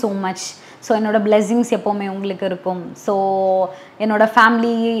 தேங்க்யூ ஸோ மச். ஸோ என்னோடய பிளெஸிங்ஸ் எப்போவுமே உங்களுக்கு இருக்கும். ஸோ என்னோடய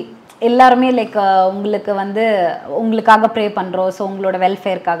ஃபேமிலி எல்லாருமே லைக் உங்களுக்கு வந்து உங்களுக்காக ப்ரே பண்ணுறோம், ஸோ உங்களோட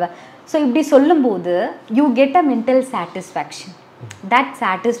வெல்ஃபேருக்காக. ஸோ இப்படி சொல்லும்போது you get a mental satisfaction. That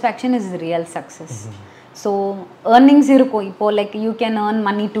satisfaction is real success. So earnings இருக்கும் இப்போ, like you can earn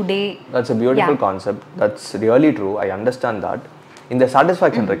money today. That's a beautiful concept. That's really true. I understand that. இந்த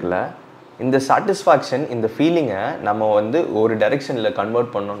satisfaction இருக்குல்ல, இந்த satisfaction, இந்த ஃபீலிங்கை நம்ம வந்து ஒரு டைரெக்ஷனில் கன்வெர்ட்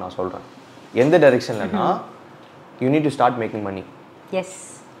பண்ணணும்னு நான் சொல்கிறேன். எந்த டைரெக்ஷன்லனா, you need to start making money. S.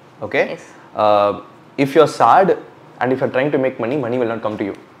 Okay. If you are sad and if you are trying to make money, money will not come to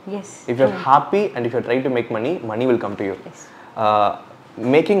you. S. If you are happy and if you are trying to make money, money will come to you.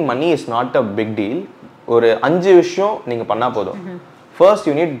 Making money is not a big deal. ஒரு 5 விஷயம் நீங்கள் பண்ணால் போதும். First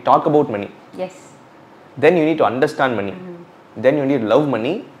you need talk about money. S. Then you need to understand money. Then you need love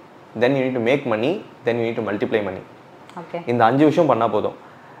money, then you need to make money, then you need to multiply money. Okay. இந்த 5 விஷயம் பண்ணால் போதும்.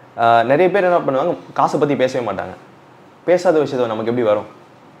 நிறைய பேர் என்ன பண்ணுவாங்க, காசை பற்றி பேசவே மாட்டாங்க. பேசாத விஷயத்தை நமக்கு எப்படி வரும்?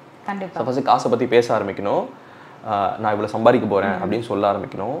 கண்டிப்பாக. ஃபர்ஸ்ட் காசை பற்றி பேச ஆரம்பிக்கணும். நான் இவ்வளோ சம்பாதிக்க போகிறேன் அப்படின்னு சொல்ல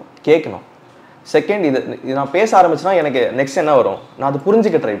ஆரம்பிக்கணும், கேட்கணும். செகண்ட், இது நான் பேச ஆரம்பிச்சுன்னா எனக்கு நெக்ஸ்ட் என்ன வரும், நான் அதை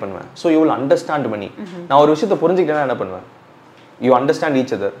புரிஞ்சிக்க ட்ரை பண்ணுவேன். ஸோ யூ வில் அண்டர்ஸ்டாண்ட் மணி. நான் ஒரு விஷயத்தை புரிஞ்சுக்கிட்டேன்னா என்ன பண்ணுவேன், you understand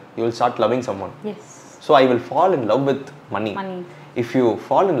each other, you will start loving someone. S. So I will fall in love with money. If you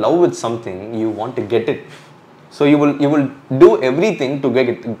fall in love with something, you want to get it. So you will do everything to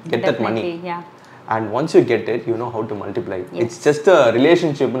get that money. Yeah. And once you get it, you know how to multiply. Yes. It's just a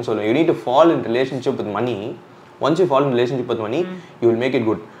relationship and so you need to fall in relationship with money. Once you fall in relationship with money, you will make it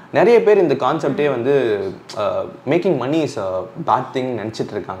good. நிறைய பேர் இந்த கான்செப்டே வந்து making money is a bad thing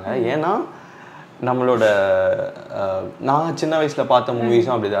நினச்சிட்டு இருக்காங்க. ஏன்னா நம்மளோட நான் சின்ன வயசுல பார்த்த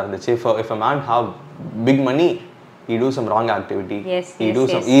மூவிஸும் அப்படிதான் இருந்துச்சு. If a man have big money, he do some wrong activity. Yes, he do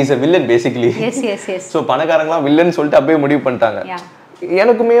some, he is a villain basically. Yes. So பணக்காரங்களாம் villain சொல்லிட்டு அப்படியே முடிவு பண்ணிட்டாங்க.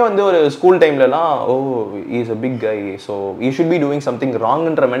 எனக்குமே வந்து ஒரு ஸ்கூல் டைம்லலாம் he is a big guy, so he should be doing something wrong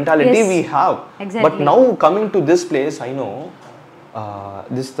என்ற mentality we have. Exactly. But now coming to this place, I know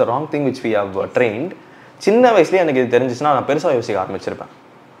this is the wrong thing which we have trained. சின்ன வயசுலயே எனக்கு இது தெரிஞ்சிச்சுன்னா நான் பெருசா யோசிக்க ஆரம்பிச்சிருப்பேன்.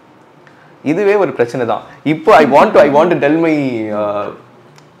 இதுவே ஒரு பிரச்சனை தான். இப்போ I want to tell my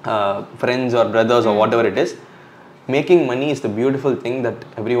friends or brothers or whatever it is, making money is the beautiful thing that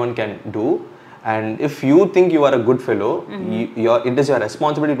everyone can do. And if you think you are a good fellow, it is your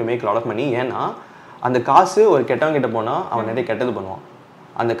responsibility to make a lot of money. ஏன்னா அந்த காசு ஒரு கெட்டவன் கிட்ட போனா அவன் நிறைய கெட்டது பண்ணுவான்,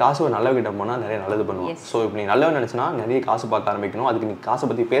 அந்த காசு ஒரு நல்லவன் கிட்ட போனா நிறைய நல்லது பண்ணுவான். ஸோ இப்போ நீ நல்லவன் நினைச்சுனா நிறைய காசு பார்க்க ஆரம்பிக்கணும், அதுக்கு நீ காசை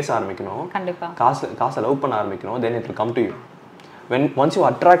பத்தி பேச ஆரம்பிக்கணும், காசை லவ் பண்ண ஆரம்பிக்கணும். then it will come to you. Once you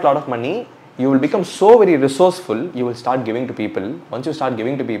attract a lot of money, you will become so very resourceful. You will start giving to people. Once you start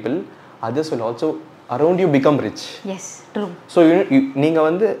giving to people, others will also around you become rich. Yes, true. So நீங்க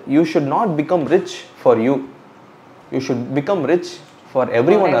வந்து you should not become rich for you. You should become rich for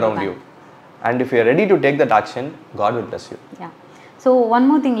everyone around you. And if you are ready to take that action, God will bless you. Yeah. So one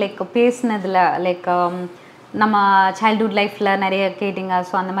more thing, like பேசினதுல like நம்ம childhood lifeல நிறைய கேட்டிங்க,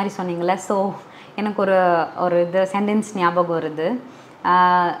 so அந்த மாதிரி சொன்னீங்களே. So எனக்கு ஒரு இது சென்டென்ஸ் ஞாபகம் வருது.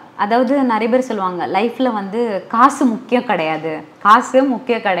 அதாவது நிறைய பேர் சொல்லுவாங்க லைஃப்பில் வந்து காசு முக்கியம் கிடையாது,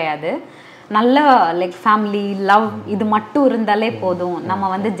 நல்ல லைக் ஃபேமிலி லவ் இது மட்டும் இருந்தாலே போதும், நம்ம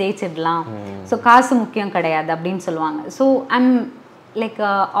வந்து ஜெயிச்சிடலாம், ஸோ காசு முக்கியம் கிடையாது அப்படின்னு சொல்லுவாங்க. ஸோ ஐம் லைக்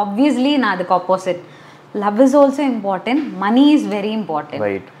ஆப்வியஸ்லி நான் அதுக்கு opposite. Love is also important, money is very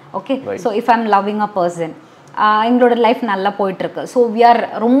important. Okay. So if I'm loving a person, எங்களோட லைஃப் நல்லா போயிட்டுருக்கு, ஸோ வி ஆர்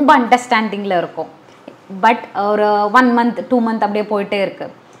ரொம்ப அண்டர்ஸ்டாண்டிங்கில் இருக்கோம். பட் ஒரு 1 month 2 month அப்படியே போயிட்டே இருக்கு.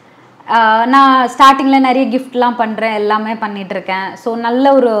 நான் ஸ்டார்டிங்கில் நிறைய கிஃப்ட்லாம் பண்ணுறேன், எல்லாமே பண்ணிகிட்ருக்கேன், ஸோ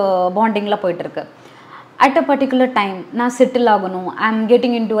நல்ல ஒரு பாண்டிங்கில் போயிட்டுருக்கு. அட் அ பர்டிகுலர் டைம் நான் செட்டில் ஆகணும், I am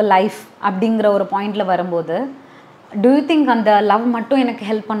getting in to a life அப்படிங்கிற ஒரு பாயிண்டில் வரும்போது, டூ யூ திங்க் அந்த லவ் மட்டும் எனக்கு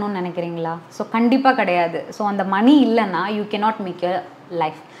ஹெல்ப் பண்ணணும்னு நினைக்கிறீங்களா? ஸோ கண்டிப்பாக கிடையாது. ஸோ அந்த மணி இல்லைன்னா you cannot make your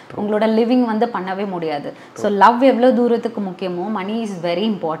life, உங்களோட லிவிங் வந்து பண்ணவே முடியாது. ஸோ லவ் எவ்வளோ தூரத்துக்கு முக்கியமோ மணி இஸ் வெரி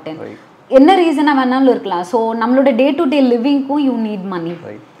இம்பார்ட்டன்ட். என்ன ரீசனாக வேணாலும் இருக்கலாம். ஸோ நம்மளோட day to day லிவிங்க்கும் you need money.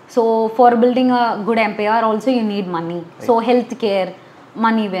 So for building a good empire also you need money. So health care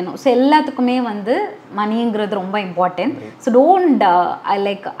மணி வேணும். ஸோ எல்லாத்துக்குமே வந்து மணிங்கிறது ரொம்ப இம்பார்ட்டன்ட். ஸோ டோன்ட்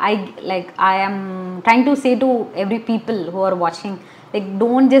ஐ ஆம் trying to say to every people who are வாட்சிங், like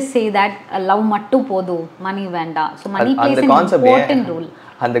don't just say that love மட்டும் போதும், மணி வேண்டாம். So money place an important role.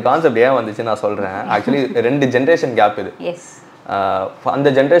 அந்த கான்செப்ட் ஏன் வந்துச்சு நான் சொல்கிறேன். ஆக்சுவலி 2 ஜென்ரேஷன் கேப் இது. எஸ். அந்த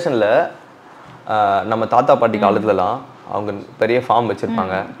ஜென்ரேஷனில் நம்ம தாத்தா பாட்டி காலத்துலலாம் அவங்க பெரிய ஃபார்ம்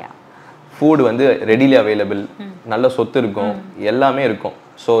வச்சுருப்பாங்க, ஃபுட் வந்து ரெடிலி அவைலபிள், நல்ல சொத்து இருக்கும், எல்லாமே இருக்கும்.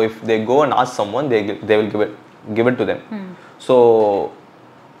 So if they go and ask someone, they will give it to them. So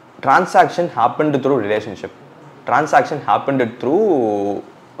transaction happened through relationship, transaction happened through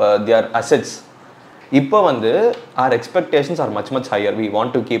their assets. இப்போ வந்து our expectations are much much higher. We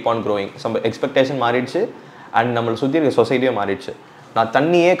want to keep on growing. Some expectation மாறிடுச்சு and நம்மளை சுற்றி இருக்க சொசைட்டியும் மாறிடுச்சு. நான்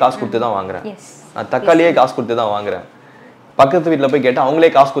தண்ணியே காசு கொடுத்து தான் வாங்குறேன், நான் தக்காளியே காசு கொடுத்து தான் வாங்குறேன், பக்கத்து வீட்டில் போய் கேட்டால் அவங்களே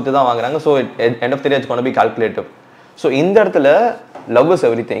காசு கொடுத்து தான் வாங்குறாங்க. So end of the day it's going to be calculative. So இந்த இடத்துல love is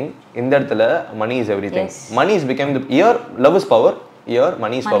everything, இந்த இடத்துல money is everything. Money is becoming the here love is power, here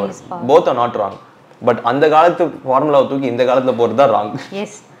money is power. Both are not wrong. But அந்த காலத்து ஃபார்முலாவை தூக்கி இந்த காலத்தில் போகிறது தான் ராங்.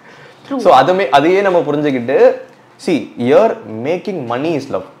 ஸோ அதையே நம்ம புரிஞ்சுக்கிட்டு see here making money is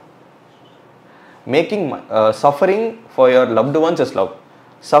love, making suffering for your loved ones is love,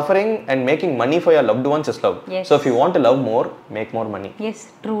 suffering and making money for your loved ones is love. So if you want to love more, make more money. Yes,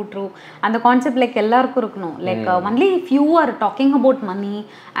 true. And the concept like எல்லாருக்கும் இருக்கணும். Like only if you are talking about money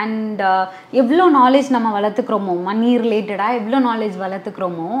and எவ்வளோ knowledge நம்ம வளர்த்துக்கிறோமோ மணி ரிலேட்டடா எவ்வளோ knowledge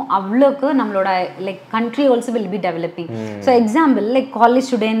வளர்த்துக்கிறோமோ அவ்வளோக்கு நம்மளோட like country also will be developing. So example like college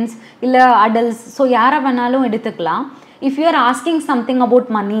students இல்லை adults, so யாரை வேணாலும் எடுத்துக்கலாம். If you are asking something about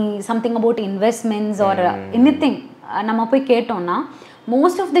money, something about investments or anything, நம்ம போய் கேட்டோம்னா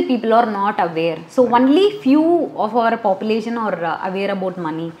most of the people are not aware. So only few of our population are aware about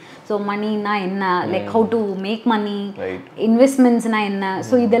money. So money na enna, like how to make money, investments na enna,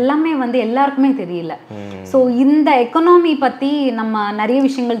 so இதெல்லாமே வந்து எல்லாருக்குமே தெரியல. So இந்த economy பற்றி நம்ம நிறைய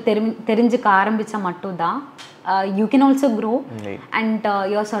விஷயங்கள் தெரிஞ்சுக்க ஆரம்பித்தா மட்டும்தான் you can also grow and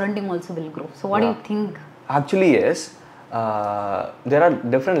your surrounding also will grow. So what do you think? Actually yes, there are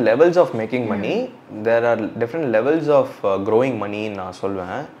different levels of making money, there are different levels of growing money நான்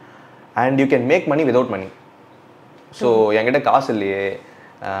சொல்வேன். and you can make money without money. So என்கிட்ட காசு இல்லையே,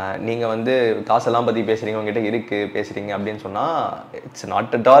 நீங்கள் வந்து காசெல்லாம் பற்றி பேசுகிறீங்க, உங்ககிட்ட இருக்குது பேசுகிறீங்க அப்படின்னு சொன்னால் it's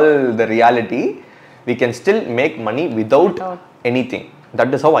not at all the reality. we can still make money without anything.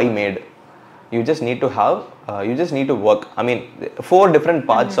 that is how I made. you just need to have you just need to work. I mean 4 different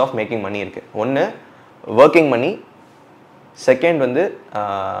parts of making money இருக்கு. ஒன்று working money, second வந்து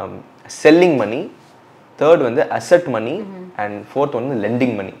selling மணி, third வந்து asset money, and fourth வந்து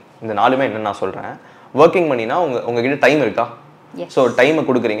landing மணி. இந்த 4மே என்ன நான் சொல்கிறேன். Working மணினா உங்ககிட்ட டைம் இருக்கா, ஸோ டைமை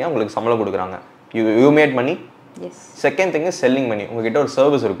கொடுக்குறீங்க, உங்களுக்கு சம்பளம் கொடுக்குறாங்க, you made money. Second thing is selling மணி, உங்ககிட்ட ஒரு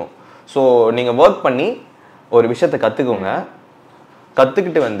சர்வீஸ் இருக்கும். ஸோ நீங்கள் ஒர்க் பண்ணி ஒரு விஷயத்தை கற்றுக்கோங்க,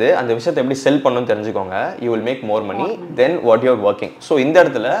 கற்றுக்கிட்டு வந்து அந்த விஷயத்தை எப்படி செல் பண்ணணும்னு தெரிஞ்சுக்கோங்க. You will make more money then what you are working. So இந்த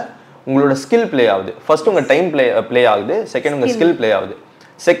இடத்துல உங்களோட ஸ்கில் ப்ளே ஆகுது. ஃபர்ஸ்ட் உங்கள் டைம் ப்ளே ஆகுது, செகண்ட் உங்கள் ஸ்கில் ப்ளே ஆகுது.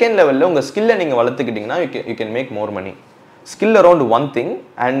 செகண்ட் லெவலில் உங்கள் ஸ்கில்லை நீங்கள் வளர்த்துக்கிட்டிங்கன்னா you can make more money. Skill around one thing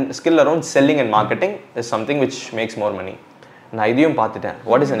and skill around selling and marketing is something which makes மோர் மணி. நான் இதையும் பார்த்துட்டேன்.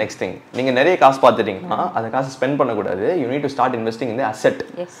 What is the next thing? நீங்கள் நிறைய காசு பார்த்துட்டிங்கன்னா அந்த காசு ஸ்பெண்ட் பண்ணக்கூடாது. You need to start investing in the asset.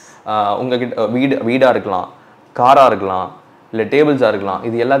 உங்ககிட்ட வீடாக இருக்கலாம், காராக இருக்கலாம், இல்லை டேபிள்ஸாக இருக்கலாம்.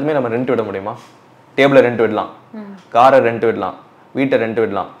 இது எல்லாத்தையுமே நம்ம ரெண்ட் விட முடியுமா? டேபிளை ரெண்ட் விடலாம், காரை ரெண்ட் விடலாம், வீட்டை ரெண்ட்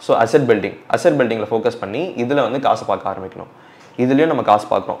விடலாம். ஸோ அசெட் பில்டிங்கில் ஃபோக்கஸ் பண்ணி இதில் வந்து காசு பார்க்க ஆரம்பிக்கணும். இதுலேயும் நம்ம காசு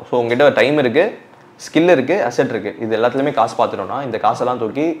பார்க்குறோம். ஸோ உங்ககிட்ட டைம் இருக்குது, ஸ்கில் இருக்குது, அசெட் இருக்குது, இது எல்லாத்துலேயுமே காசு பார்த்துட்டோம்னா இந்த காசெல்லாம்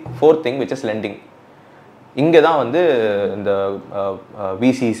தூக்கி fourth thing which is landing. இங்கே தான் வந்து இந்த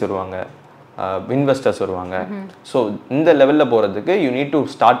விசிஸ் வருவாங்க, இன்வெஸ்டர்ஸ் வருவாங்க. ஸோ இந்த லெவலில் போகிறதுக்கு you need to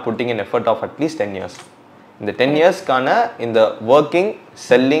start putting in effort of at least 10 years. இந்த 10 yearsக்கான இந்த ஒர்க்கிங்,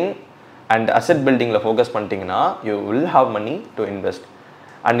 செல்லிங் அண்ட் அசெட் பில்டிங்கில் ஃபோக்கஸ் பண்ணிட்டீங்கன்னா you will have money to invest.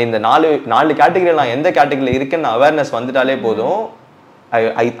 And இந்த நாலு கேட்டகரியில் நான் எந்த கேட்டகரியில் இருக்கேன்னு அவேர்னஸ் வந்துட்டாலே போதும்.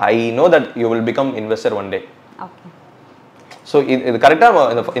 I know that you will become investor one day. So இது கரெக்டாக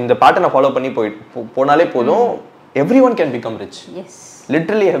இந்த பேட்டர்னை ஃபாலோ பண்ணி போனாலே போதும். Every one can become rich.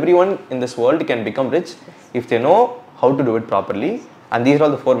 Literally every one in this world can become rich if they know how to do it properly. And these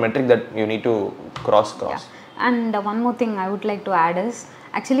are the 4 metrics that you need to cross. And one more thing I would like to add is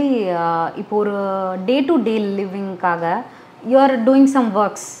actually இப்போ ஒரு day to day லிவிங்காக you are doing some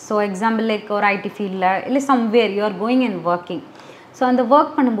works. So example like ஒரு IT ஃபீல்டில் இல்லை somewhere you are going and working. So அந்த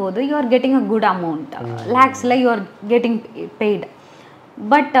work பண்ணும்போது you are getting a good amount, lakhsல you are getting paid.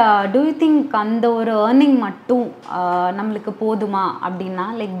 But do you think அந்த ஒரு earning மட்டும் நம்மளுக்கு போதுமா அப்படின்னா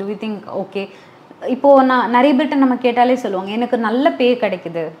like do you think okay இப்போது நான் நிறைய பேர்கிட்ட நம்ம கேட்டாலே சொல்லுவாங்க எனக்கு நல்ல பே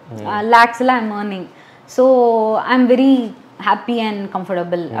கிடைக்குது, லேக்ஸில் I'm earning, so I'm very happy and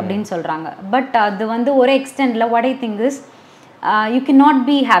comfortable அப்படின்னு சொல்கிறாங்க. பட் அது வந்து ஒரு எக்ஸ்டெண்டில் what I think is you can not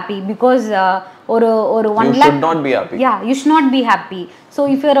be happy because ஒரு 1 lakh you should not be happy. So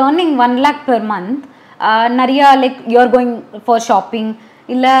if you are earning 1 lakh per month, நிறையா like you're going for shopping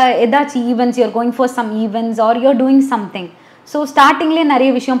இல்லை ஏதாச்சும் events you are going for some events R you are doing something. So ஸ்டார்டிங்லேயே நிறைய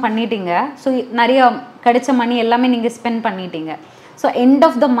விஷயம் பண்ணிட்டீங்க, so நிறைய கிடைச்ச மணி எல்லாமே நீங்கள் ஸ்பெண்ட் பண்ணிட்டீங்க. So end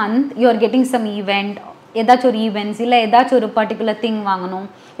of the month you are getting some event, ஏதாச்சும் ஒரு ஈவெண்ட்ஸ் இல்லை ஏதாச்சும் ஒரு பர்டிகுலர் திங் வாங்கணும்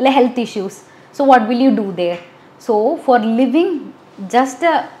இல்லை health issues. So what will you two there? So for living just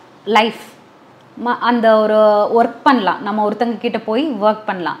a life அந்த ஒரு ஒர்க் பண்ணலாம், நம்ம ஒருத்தங்க கிட்ட போய் ஒர்க்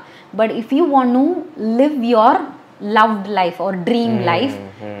பண்ணலாம். But if you want to live your loved life or dream life,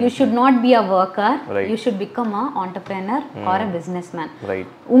 you should not be a worker, you should become a entrepreneur or a businessman.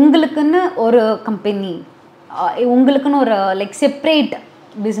 உங்களுக்குன்னு ஒரு கம்பெனி, உங்களுக்குன்னு ஒரு like separate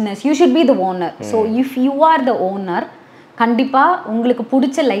business, you should be the owner. So if you are the owner, கண்டிப்பா உங்களுக்கு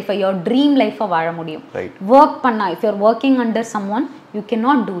பிடிச்ச லைஃபை, your dream லைஃபை வாழ முடியும். ஒர்க் பண்ணா, if you're working under someone, you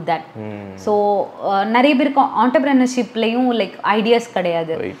cannot do that. So நிறைய பேருக்கு ஆண்டர்பிரினர்ஷிப்லையும் லைக் ஐடியாஸ்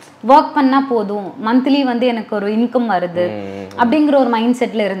கிடையாது. ஒர்க் பண்ணா போதும், மந்த்லி வந்து எனக்கு ஒரு இன்கம் வருது அப்படிங்கிற ஒரு மைண்ட்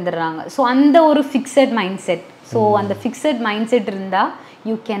செட்ல இருந்துடுறாங்க. ஸோ அந்த ஒரு ஃபிக்ஸட் மைண்ட் செட், ஸோ அந்த ஃபிக்ஸட் மைண்ட் செட் இருந்தா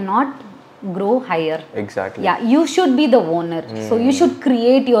you cannot grow higher. Exactly. Yeah, you should be the owner. So you should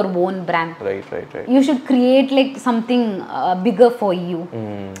create your own brand. Right. You should create like something bigger for you.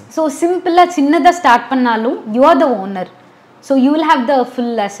 So simple சின்னதா start பண்ணாலும் you are the owner. So you will have the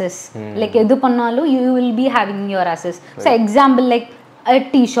full access. Like எது பண்ணாலும் you will be having your access. So example like a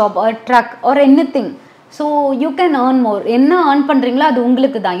tea shop or truck or anything. So you can earn more. என்ன earn பண்றீங்களோ அது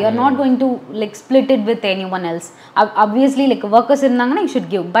உங்களுக்கு தான். You are not going to like split it with anyone else. Obviously like workers இருந்தாங்கன்னா you should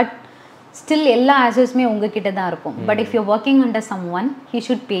give, but still எல்லா ஆசஸ்மே உங்ககிட்ட தான் இருக்கும். But if you working under some one, he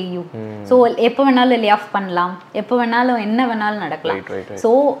should pay you. So எப்போ வேணாலும் lay off பண்ணலாம், எப்போ வேணாலும் என்ன வேணாலும் நடக்கலாம்.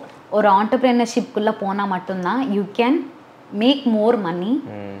 ஸோ ஒரு ஆண்டர்பிரினர்ஷிப்குள்ளே போனால் மட்டும்தான் you can make more money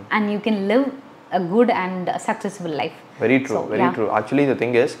and you can live a good and successful life. Very true, very true. Actually the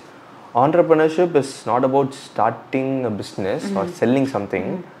thing is, entrepreneurship is not about starting a business or selling something.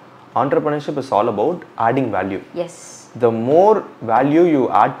 Entrepreneurship is all about adding value. Yes. The more value you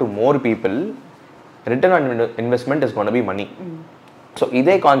add to more people, return on investment is going to be money. So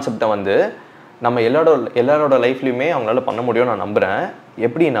இதே கான்செப்டை வந்து நம்ம எல்லாரோட லைஃப்லையுமே அவங்களால பண்ண முடியும்னு நான் நம்புகிறேன்.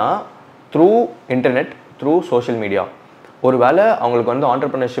 எப்படின்னா through internet, through social media. ஒரு வேளை அவங்களுக்கு வந்து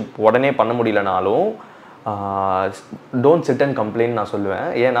ஆண்டர்பிரினர்ஷிப் உடனே பண்ண முடியலனாலும் டோன்ட் சிட் அண்ட் கம்ப்ளைண்ட் நான் சொல்லுவேன்.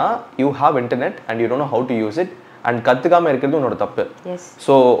 ஏன்னா you have internet and you don't know how to use it, and கற்றுக்காமல் இருக்கிறது உன்னோட தப்பு.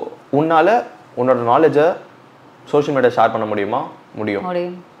 ஸோ உன்னால் உன்னோட நாலேஜை சோஷியல் மீடியா ஷேர் பண்ண முடியுமா? முடியும்.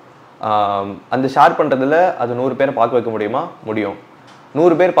 அந்த ஷேர் பண்ணுறதுல அது 100 பேரை பார்க்க வைக்க முடியுமா? முடியும்.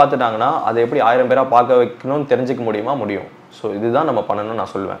 100 பேர் பார்த்துட்டாங்கன்னா அதை எப்படி 1000 பேராக பார்க்க வைக்கணும்னு தெரிஞ்சிக்க முடியுமா? முடியும். ஸோ இதுதான் நம்ம பண்ணணும்னு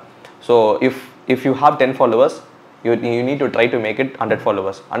நான் சொல்லுவேன். So if you have 10 followers, you need to try to make it 100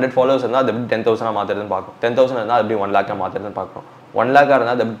 followers. 100 followers இருந்தால் அது எப்படி 10,000 மாற்றுறதுன்னு பார்க்கணும். 10,000 இருந்தால் அது எப்படி 1 lakh மாற்றுறதுன்னு பார்க்கணும். 1 lakh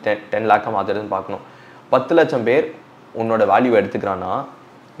இருந்தால் அது எப்படி 10 lakh மாற்றுறதுன்னு பார்க்கணும். 10 லட்சம் பேர் உன்னோட value எடுத்துக்கிறான்னா,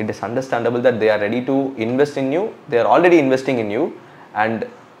 it is understandable that they are ready to invest in you. They are already investing in you, and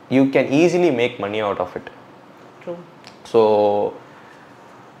you can easily make money out of it. True. So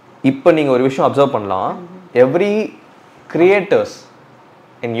இப்போ நீங்கள் ஒரு விஷயம் அப்சர்வ் பண்ணலாம். Every creators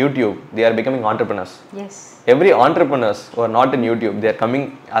in YouTube, they are becoming entrepreneurs. Yes. Every entrepreneurs who are not in YouTube, they are coming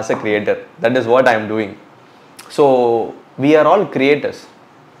as a creator. That is what I am doing. So we are all creators.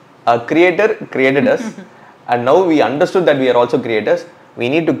 A creator created us and now we understood that we are also creators. We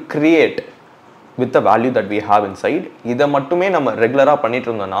need to create with the value that we have inside. இதை மட்டுமே நம்ம ரெகுலராக பண்ணிட்டு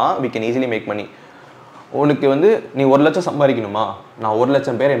இருந்தோம்னா we can easily make money. உனக்கு வந்து நீ 1 லட்சம் சம்பாதிக்கணுமா, நான் 1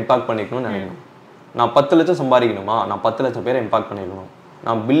 லட்சம் பேரை இம்பாக்ட் பண்ணிக்கணும்னு நினைக்கணும். நான் 10 லட்சம் சம்பாதிக்கணுமா, நான் 10 லட்சம் பேரை இம்பாக்ட் பண்ணிக்கணும்.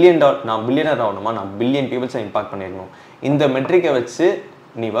 நான் பில்லியனர் ஆகணுமா, நான் பில்லியன் பீப்புள்ஸை இம்பாக்ட் பண்ணிடணும். இந்த மெட்ரிக்கை வச்சு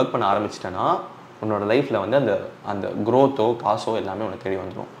நீ ஒர்க் பண்ண ஆரம்பிச்சிட்டேன்னா உன்னோட லைஃப்பில் வந்து அந்த க்ரோத்தோ காசோ எல்லாமே உனக்கு தேடி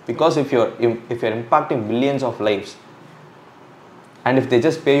வந்துடும். Because if you are impacting billions of lives and if they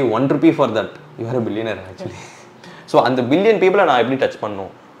just pay you 1 rupee for that, you are a billionaire actually. So அந்த பில்லியன் பீப்புளை நான் எப்படி டச்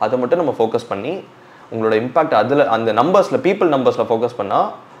பண்ணணும், அதை மட்டும் நம்ம ஃபோக்கஸ் பண்ணி உங்களோட இம்பாக்ட் அதில் அந்த நம்பர்ஸில் பீப்புள் நம்பர்ஸில் ஃபோக்கஸ் பண்ணால்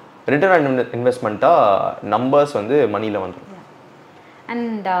ரிட்டர்ன் ஆன் இன்வெஸ்ட்மெண்ட்டாக நம்பர்ஸ் வந்து மணியில் வந்துடும்.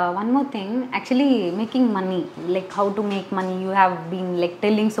 And one more thing, actually making money, like how to make money, you have been like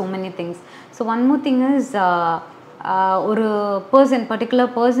telling so many things. So one more thing is ஒரு particular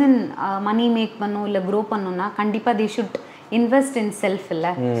person money make பண்ணணும் இல்லை grow பண்ணணும்னா கண்டிப்பாக they should invest in self இல்ல.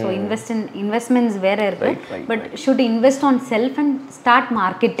 So investments வேற இருக்கு, but should invest on self and start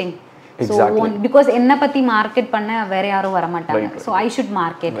marketing. So because என்ன பத்தி மார்க்கெட் பண்ண வேற யாரும் வர மாட்டாங்க. So I should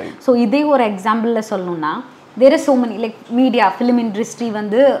market. So இதே ஒரு எக்ஸாம்பிள்ல சொல்லணும்னா there are so many like media film industry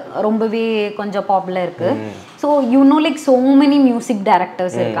வந்து ரொம்பவே கொஞ்சம் பாப்புலர் இருக்கு. So you know like so many music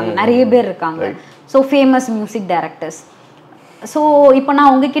directors இருக்காங்க, நிறைய பேர் இருக்காங்க. So famous music directors. So இப்போ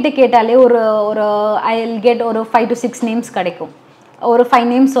நான் உங்ககிட்ட கேட்டாலே ஒரு ஐ வில் கெட் ஒரு 5 to 6 நேம்ஸ் கிடைக்கும். ஒரு 5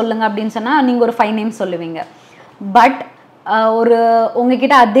 நேம்ஸ் சொல்லுங்கள் அப்படின்னு சொன்னால் நீங்கள் ஒரு 5 நேம்ஸ் சொல்லுவீங்க. பட் ஒரு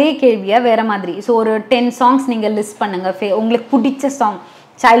உங்ககிட்ட அதே கேள்வியை வேறு மாதிரி, ஸோ ஒரு 10 சாங்ஸ் நீங்கள் லிஸ்ட் பண்ணுங்கள், உங்களுக்கு பிடிச்ச சாங்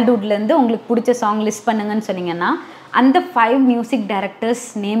சைல்ட்ஹுட்லேருந்து உங்களுக்கு பிடிச்ச சாங் லிஸ்ட் பண்ணுங்கன்னு சொன்னீங்கன்னா அந்த 5 மியூசிக் டைரக்டர்ஸ்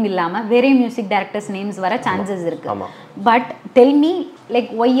நேம் இல்லாமல் வேற மியூசிக் டைரக்டர்ஸ் நேம்ஸ் வர சான்சஸ் இருக்கு. But tell me like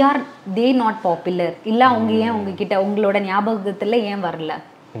why R they not popular? இல்லை அவங்க ஏன் உங்ககிட்ட உங்களோட ஞாபகத்தில் ஏன் வரல?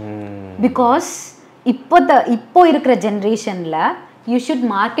 பிகாஸ் இப்போ இருக்கிற ஜென்ரேஷனில் you should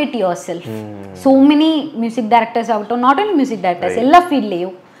market your self. So many music directors ஆகட்டும், நாட் ஒன்லி மியூசிக் டைரக்டர்ஸ், எல்லா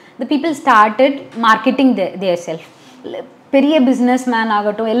ஃபீல்ட்லேயும் the people started marketing their self. பெரிய பிஸ்னஸ் மேன்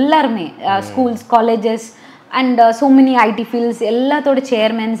ஆகட்டும் எல்லாருமே, schools, colleges and so many IT fields, எல்லாத்தோட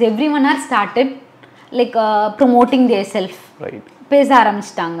chairmen, every one are started like promoting there self. பேச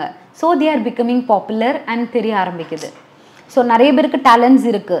ஆரம்பிச்சிட்டாங்க. So they are becoming popular and தெரிய ஆரம்பிக்குது. So நிறைய பேருக்கு டேலண்ட்ஸ்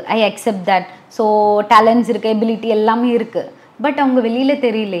இருக்குது, I accept that. So talents இருக்குது, எபிலிட்டி எல்லாமே இருக்குது, பட் அவங்க வெளியில்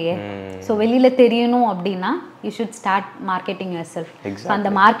தெரியலையே. ஸோ வெளியில் தெரியணும் அப்படின்னா you should start marketing your self. So அந்த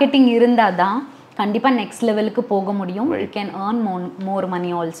மார்க்கெட்டிங் இருந்தால் தான் கண்டிப்பாக நெக்ஸ்ட் லெவலுக்கு போக முடியும். You can earn more money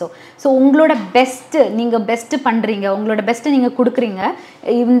also. So உங்களோட பெஸ்ட்டு, நீங்கள் பெஸ்ட்டு பண்ணுறீங்க, உங்களோட பெஸ்ட்டை நீங்கள் கொடுக்குறீங்க.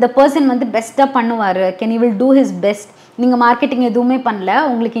 இந்த பர்சன் வந்து பெஸ்ட்டாக பண்ணுவார், can you will do his best. நீங்கள் மார்க்கெட்டிங் எதுவுமே பண்ணல,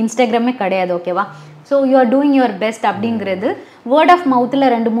 உங்களுக்கு இன்ஸ்டாகிராமே கிடையாது, ஓகேவா? So you are doing your best அப்படிங்கிறது வேர்ட் ஆஃப் மவுத்தில்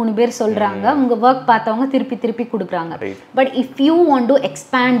 2-3 பேர் சொல்கிறாங்க, உங்கள் ஒர்க் பார்த்தவங்க திருப்பி கொடுக்குறாங்க. But if you want to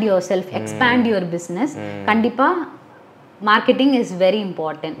expand your self, expand your business, கண்டிப்பாக marketing is very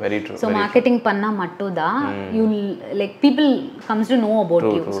important. Very true. So marketing panna mattu da you like people comes to know about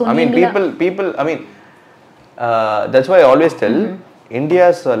you. So I mean people I mean that's why I always tell India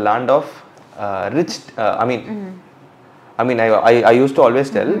is a land of rich I mean I used to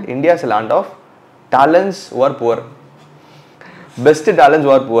always tell India is a land of talents who are poor, best talents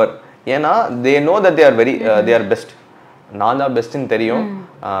who are poor. ஏனா they know that they are very they are best. நான் தான் பெஸ்ட்னு தெரியும்.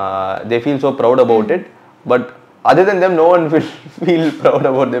 They feel so proud about it, but other than them no one will feel proud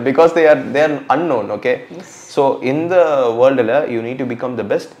about them because they are unknown. Okay, yes. So in the world you need to become the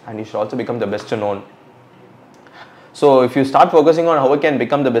best and you should also become the best known. So if you start focusing on how you can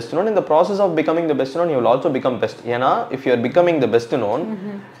become the best known, in the process of becoming the best known you will also become best. If you are becoming the best known,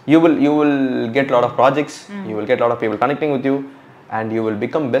 you will get a lot of projects, you will get a lot of people connecting with you, and you will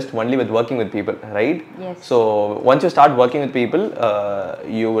become best only with working with people, right? Yes. So once you start working with people,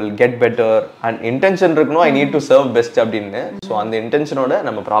 you will get better. And intention irukno, I need to serve best abdinnu. So and the intention oda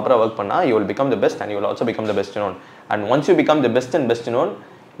nama proper work panna, you will become the best and you will also become the best known. And once you become the best and best known,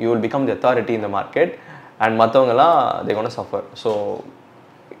 you will become the authority in the market, and mattavangala they going to suffer. So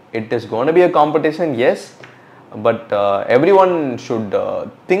it is going to be a competition, yes, but everyone should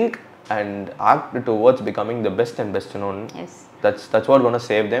think and act towards becoming the best and best known. Yes. That's what going to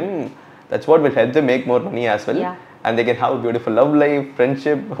save them. That's what will help them make more money as well. Yeah. And they can have a beautiful love life,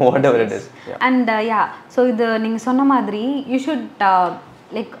 friendship, whatever it is. Yeah. And yeah, so idu neenga sonna madri you should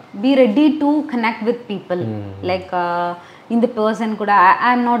like be ready to connect with people. Like இந்த person கூட ஐ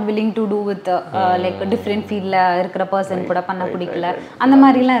am not willing to do with like different ஃபீல்டில் இருக்கிற person கூட பண்ண பிடிக்கல, அந்த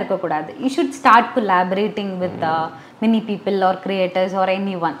மாதிரிலாம் இருக்கக்கூடாது. You should start collaborating with many people are creators or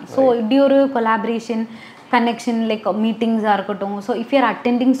any one. So இப்படி ஒரு கொலாபரேஷன், கனெக்ஷன், லைக் மீட்டிங்ஸாக இருக்கட்டும். So if you are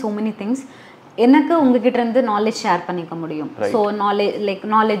attending so many things, எனக்கு உங்ககிட்ட இருந்து நாலேஜ் ஷேர் பண்ணிக்க முடியும். So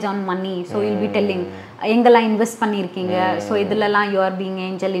knowledge on money. So will be telling எங்கெல்லாம் invest பண்ணியிருக்கீங்க, ஸோ இதுலலாம் you are being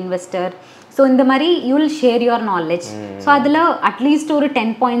angel investor. So இந்த மாதிரி you will share your knowledge. So அதில் அட்லீஸ்ட் ஒரு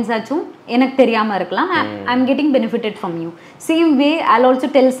 10 பாயிண்ட்ஸ் ஆச்சும் எனக்கு தெரியாமல் இருக்கலாம். I am getting benefited from you. Same way I also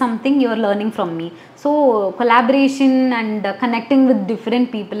tell something you are learning from me. So collaboration and connecting with different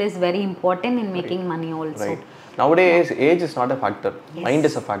people is very important in making money also. Nowadays age is not a factor. Yes. Mind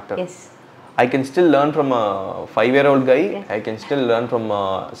is a factor. Yes. I can still learn from a 5-year-old guy. Yes. I can still learn from a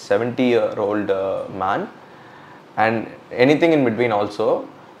 70-year-old man, and anything in between also.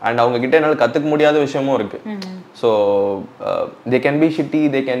 And அவங்க கிட்ட என்னால் கற்றுக்க முடியாத விஷயமும் இருக்கு. So they can be shitty,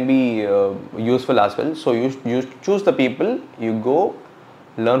 they can be useful as well. So you choose the people, you go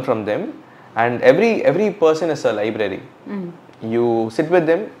learn from them, and every person is a library. You sit with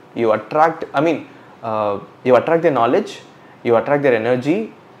them, you attract, you attract their knowledge, you attract their energy,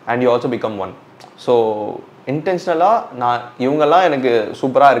 and you also become one. So intentionally நான் இவங்கெல்லாம் எனக்கு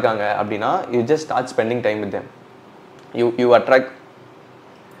சூப்பராக இருக்காங்க அப்படின்னா you just start spending time with them. You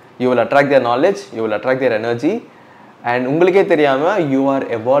will attract their knowledge, you will attract their energy, and உங்களுக்கே தெரியாம you are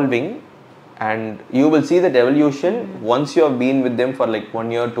evolving, and you will see that evolution once you have been with them for like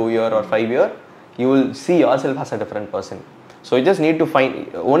 1 year, 2 year or 5 year. You will see yourself as a different person. So you just need to find,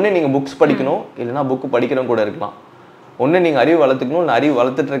 ஒன்று நீங்கள் books படிக்கணும், இல்லைனா book படிக்கிறவங்க கூட இருக்கலாம். ஒன்று நீங்கள் அறிவு வளர்த்துக்கணும், இல்லை அறிவு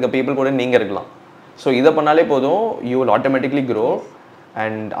வளர்த்துட்டு இருக்க பீப்புள் கூட நீங்கள் இருக்கலாம். ஸோ இதை பண்ணாலே போதும், you will automatically grow,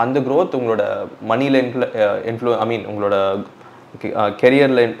 and அந்த growth உங்களோட மணியில் உங்களோட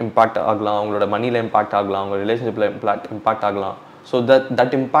கெரியரில் இம்பாக்ட் ஆகலாம், உங்களோட மணியில் இம்பாக்ட் ஆகலாம், உங்களோட ரிலேஷன்ஷிப்பில் இம்பாக்ட் ஆகலாம். So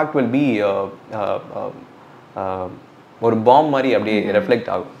that impact will be ஒரு பாம் மாதிரி அப்படியே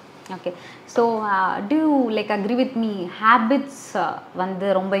ரெஃப்ளெக்ட் ஆகும். Okay, so do you like agree with me, habits வந்து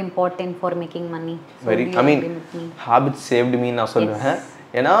ரொம்ப important for making money? So Very, I mean, habits saved me நான் சொல்லுவேன்.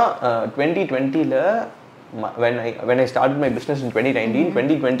 ஏன்னா 2020ல when I started my business in 2019,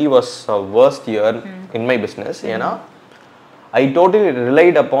 2020 was a worst year in my business. ஏன்னா I totally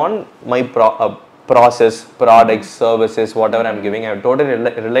relied upon my process, products, services, whatever I'm giving. I totally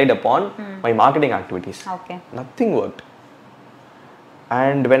relied upon my marketing activities. Okay. Nothing worked.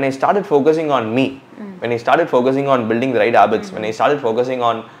 And when I started focusing on me, when I started focusing on building the right habits, when I started focusing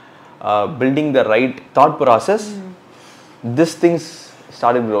on building the right thought process, these things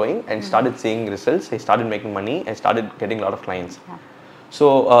started growing and started seeing results. I started making money. I started getting a lot of clients. So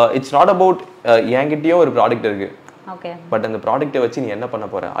it's not about என்கிட்டயும் ஒரு product இருக்கு. Okay. But அந்த ப்ராடக்ட்டை வச்சு நீ என்ன பண்ண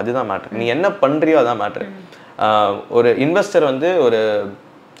போற அதுதான் மேட்டர். நீ என்ன பண்றியோ அதான் மேட்டர். ஒரு இன்வெஸ்டர் வந்து ஒரு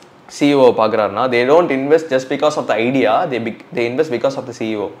CEO பார்க்குறாருன்னா they don't invest just because of the idea, they invest because of the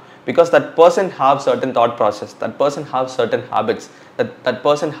CEO, because that person have certain thought process, that person have certain habits, that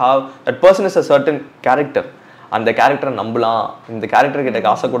person is a certain character. அந்த கேரக்டரை நம்பலாம், இந்த character கிட்ட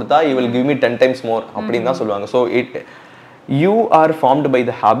காசை கொடுத்தா you will give me 10 times more அப்படின்னு தான் சொல்லுவாங்க. So you are formed by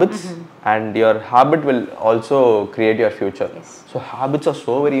the habits and your habit will also create your future. So habits are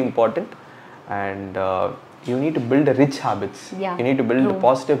so very important and you need to build rich habits. You need to build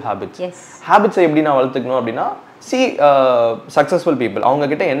positive habits. Habits எப்படி நான் வளர்த்துக்கணும் அப்படின்னா see successful people அவங்க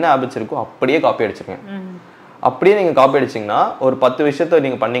கிட்ட என்ன habits இருக்கோ அப்படியே copy அடிச்சிருங்க. அப்படியே நீங்கள் காப்பி அடிச்சிங்கன்னா ஒரு 10 விஷயத்தை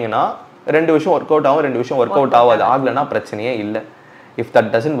நீங்கள் பண்ணீங்கன்னா 2 விஷயம் ஒர்க் அவுட் ஆகும், 2 விஷயம் ஒர்க் அவுட் ஆகாது. ஆகலைன்னா பிரச்சனையே இல்லை. If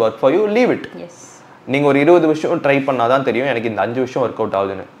that doesn't work for you leave it. நீங்கள் ஒரு 20 விஷயம் ட்ரை பண்ணாதான் தெரியும் எனக்கு இந்த 5 விஷயம் ஒர்க் அவுட்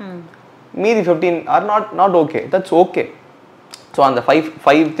ஆகுதுன்னு. மீதி 15 R not okay, that's okay. So அந்த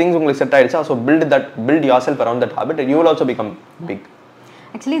ஃபைவ் திங்ஸ் உங்களுக்கு செட் ஆயிடுச்சா, so build yourself around that habit and you will also become big.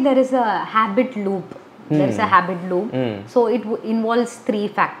 Actually there is a habit loop. There is a habit loop. So it involves 3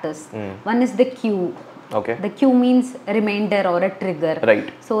 factors. One is the cue. Okay. The cue means reminder or a trigger. Right.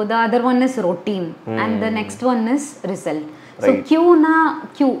 So the other one is routine and the next one is result. So cue na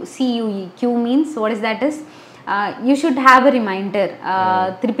CUE. Cue means what is that is you should have a reminder.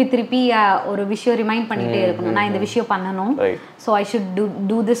 திருப்பி ஒரு விஷயம் remind பண்ணிட்டே இருக்கணும், நான் இந்த விஷயம் பண்ணணும், so I should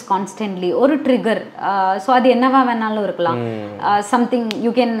do this constantly. ஒரு ட்ரிகர், ஸோ அது என்னவா வேணாலும் இருக்கலாம். Something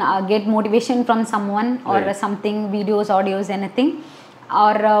you can get motivation from some one or something, videos, audios, anything.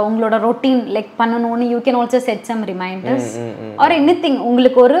 R உங்களோட ரொட்டீன் லைக் பண்ணணும்னு you can also said some reminders or anything.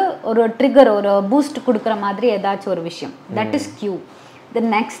 உங்களுக்கு ஒரு trigger, ஒரு பூஸ்ட் கொடுக்குற மாதிரி ஏதாச்சும் ஒரு விஷயம், that is Q. The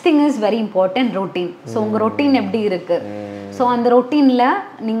next thing is very important, routine. So உங்கள் ரொட்டீன் எப்படி இருக்குது, ஸோ அந்த ரொட்டீனில்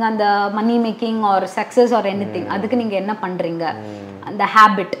நீங்கள் அந்த money making R success or anything அதுக்கு நீங்கள் என்ன பண்ணுறீங்க, அந்த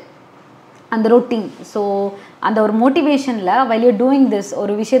ஹேபிட், அந்த ரொட்டீன். ஸோ அந்த ஒரு மோட்டிவேஷனில் while you're doing this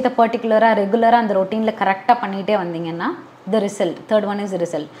ஒரு விஷயத்தை பர்டிகுலராக ரெகுலராக அந்த ரொட்டீனில் கரெக்டாக பண்ணிகிட்டே வந்தீங்கன்னா the result, third one is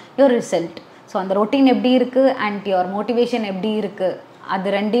result, your result. So அந்த ரொட்டீன் எப்படி இருக்குது அண்ட் your motivation எப்படி இருக்குது, அது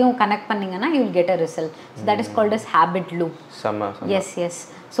ரெண்டையும் கனெக்ட் பண்ணீங்கன்னா you will get a result. So that is called as habit loop. Yes.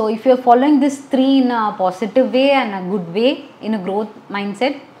 So if you are following this 3 in a positive way and a good way, in a growth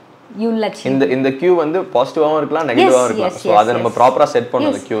mindset, you will achieve. இந்த queue வந்து பாசிட்டிவாவும் இருக்கலாம், நெகட்டிவாவும் இருக்கலாம். So அத நம்ம ப்ராப்பரா set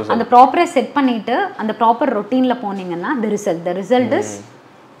பண்ணனும். அந்த queues அந்த ப்ராப்பரா செட் பண்ணிட்டு அந்த ப்ராப்பர் ரொட்டீன்ல போனீங்கன்னா the result is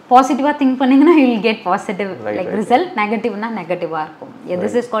பாசிட்டிவா திங்க் பண்ணீங்கன்னா you will get positive result. நெகட்டிவ்னா நெகட்டிவா இருக்கும்.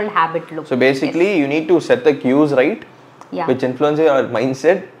 This is called habit loop. So basically you need to set the cues right, which influences your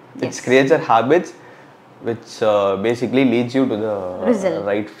mindset, which creates your habits, which basically leads you to the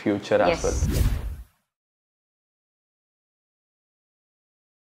right future as well.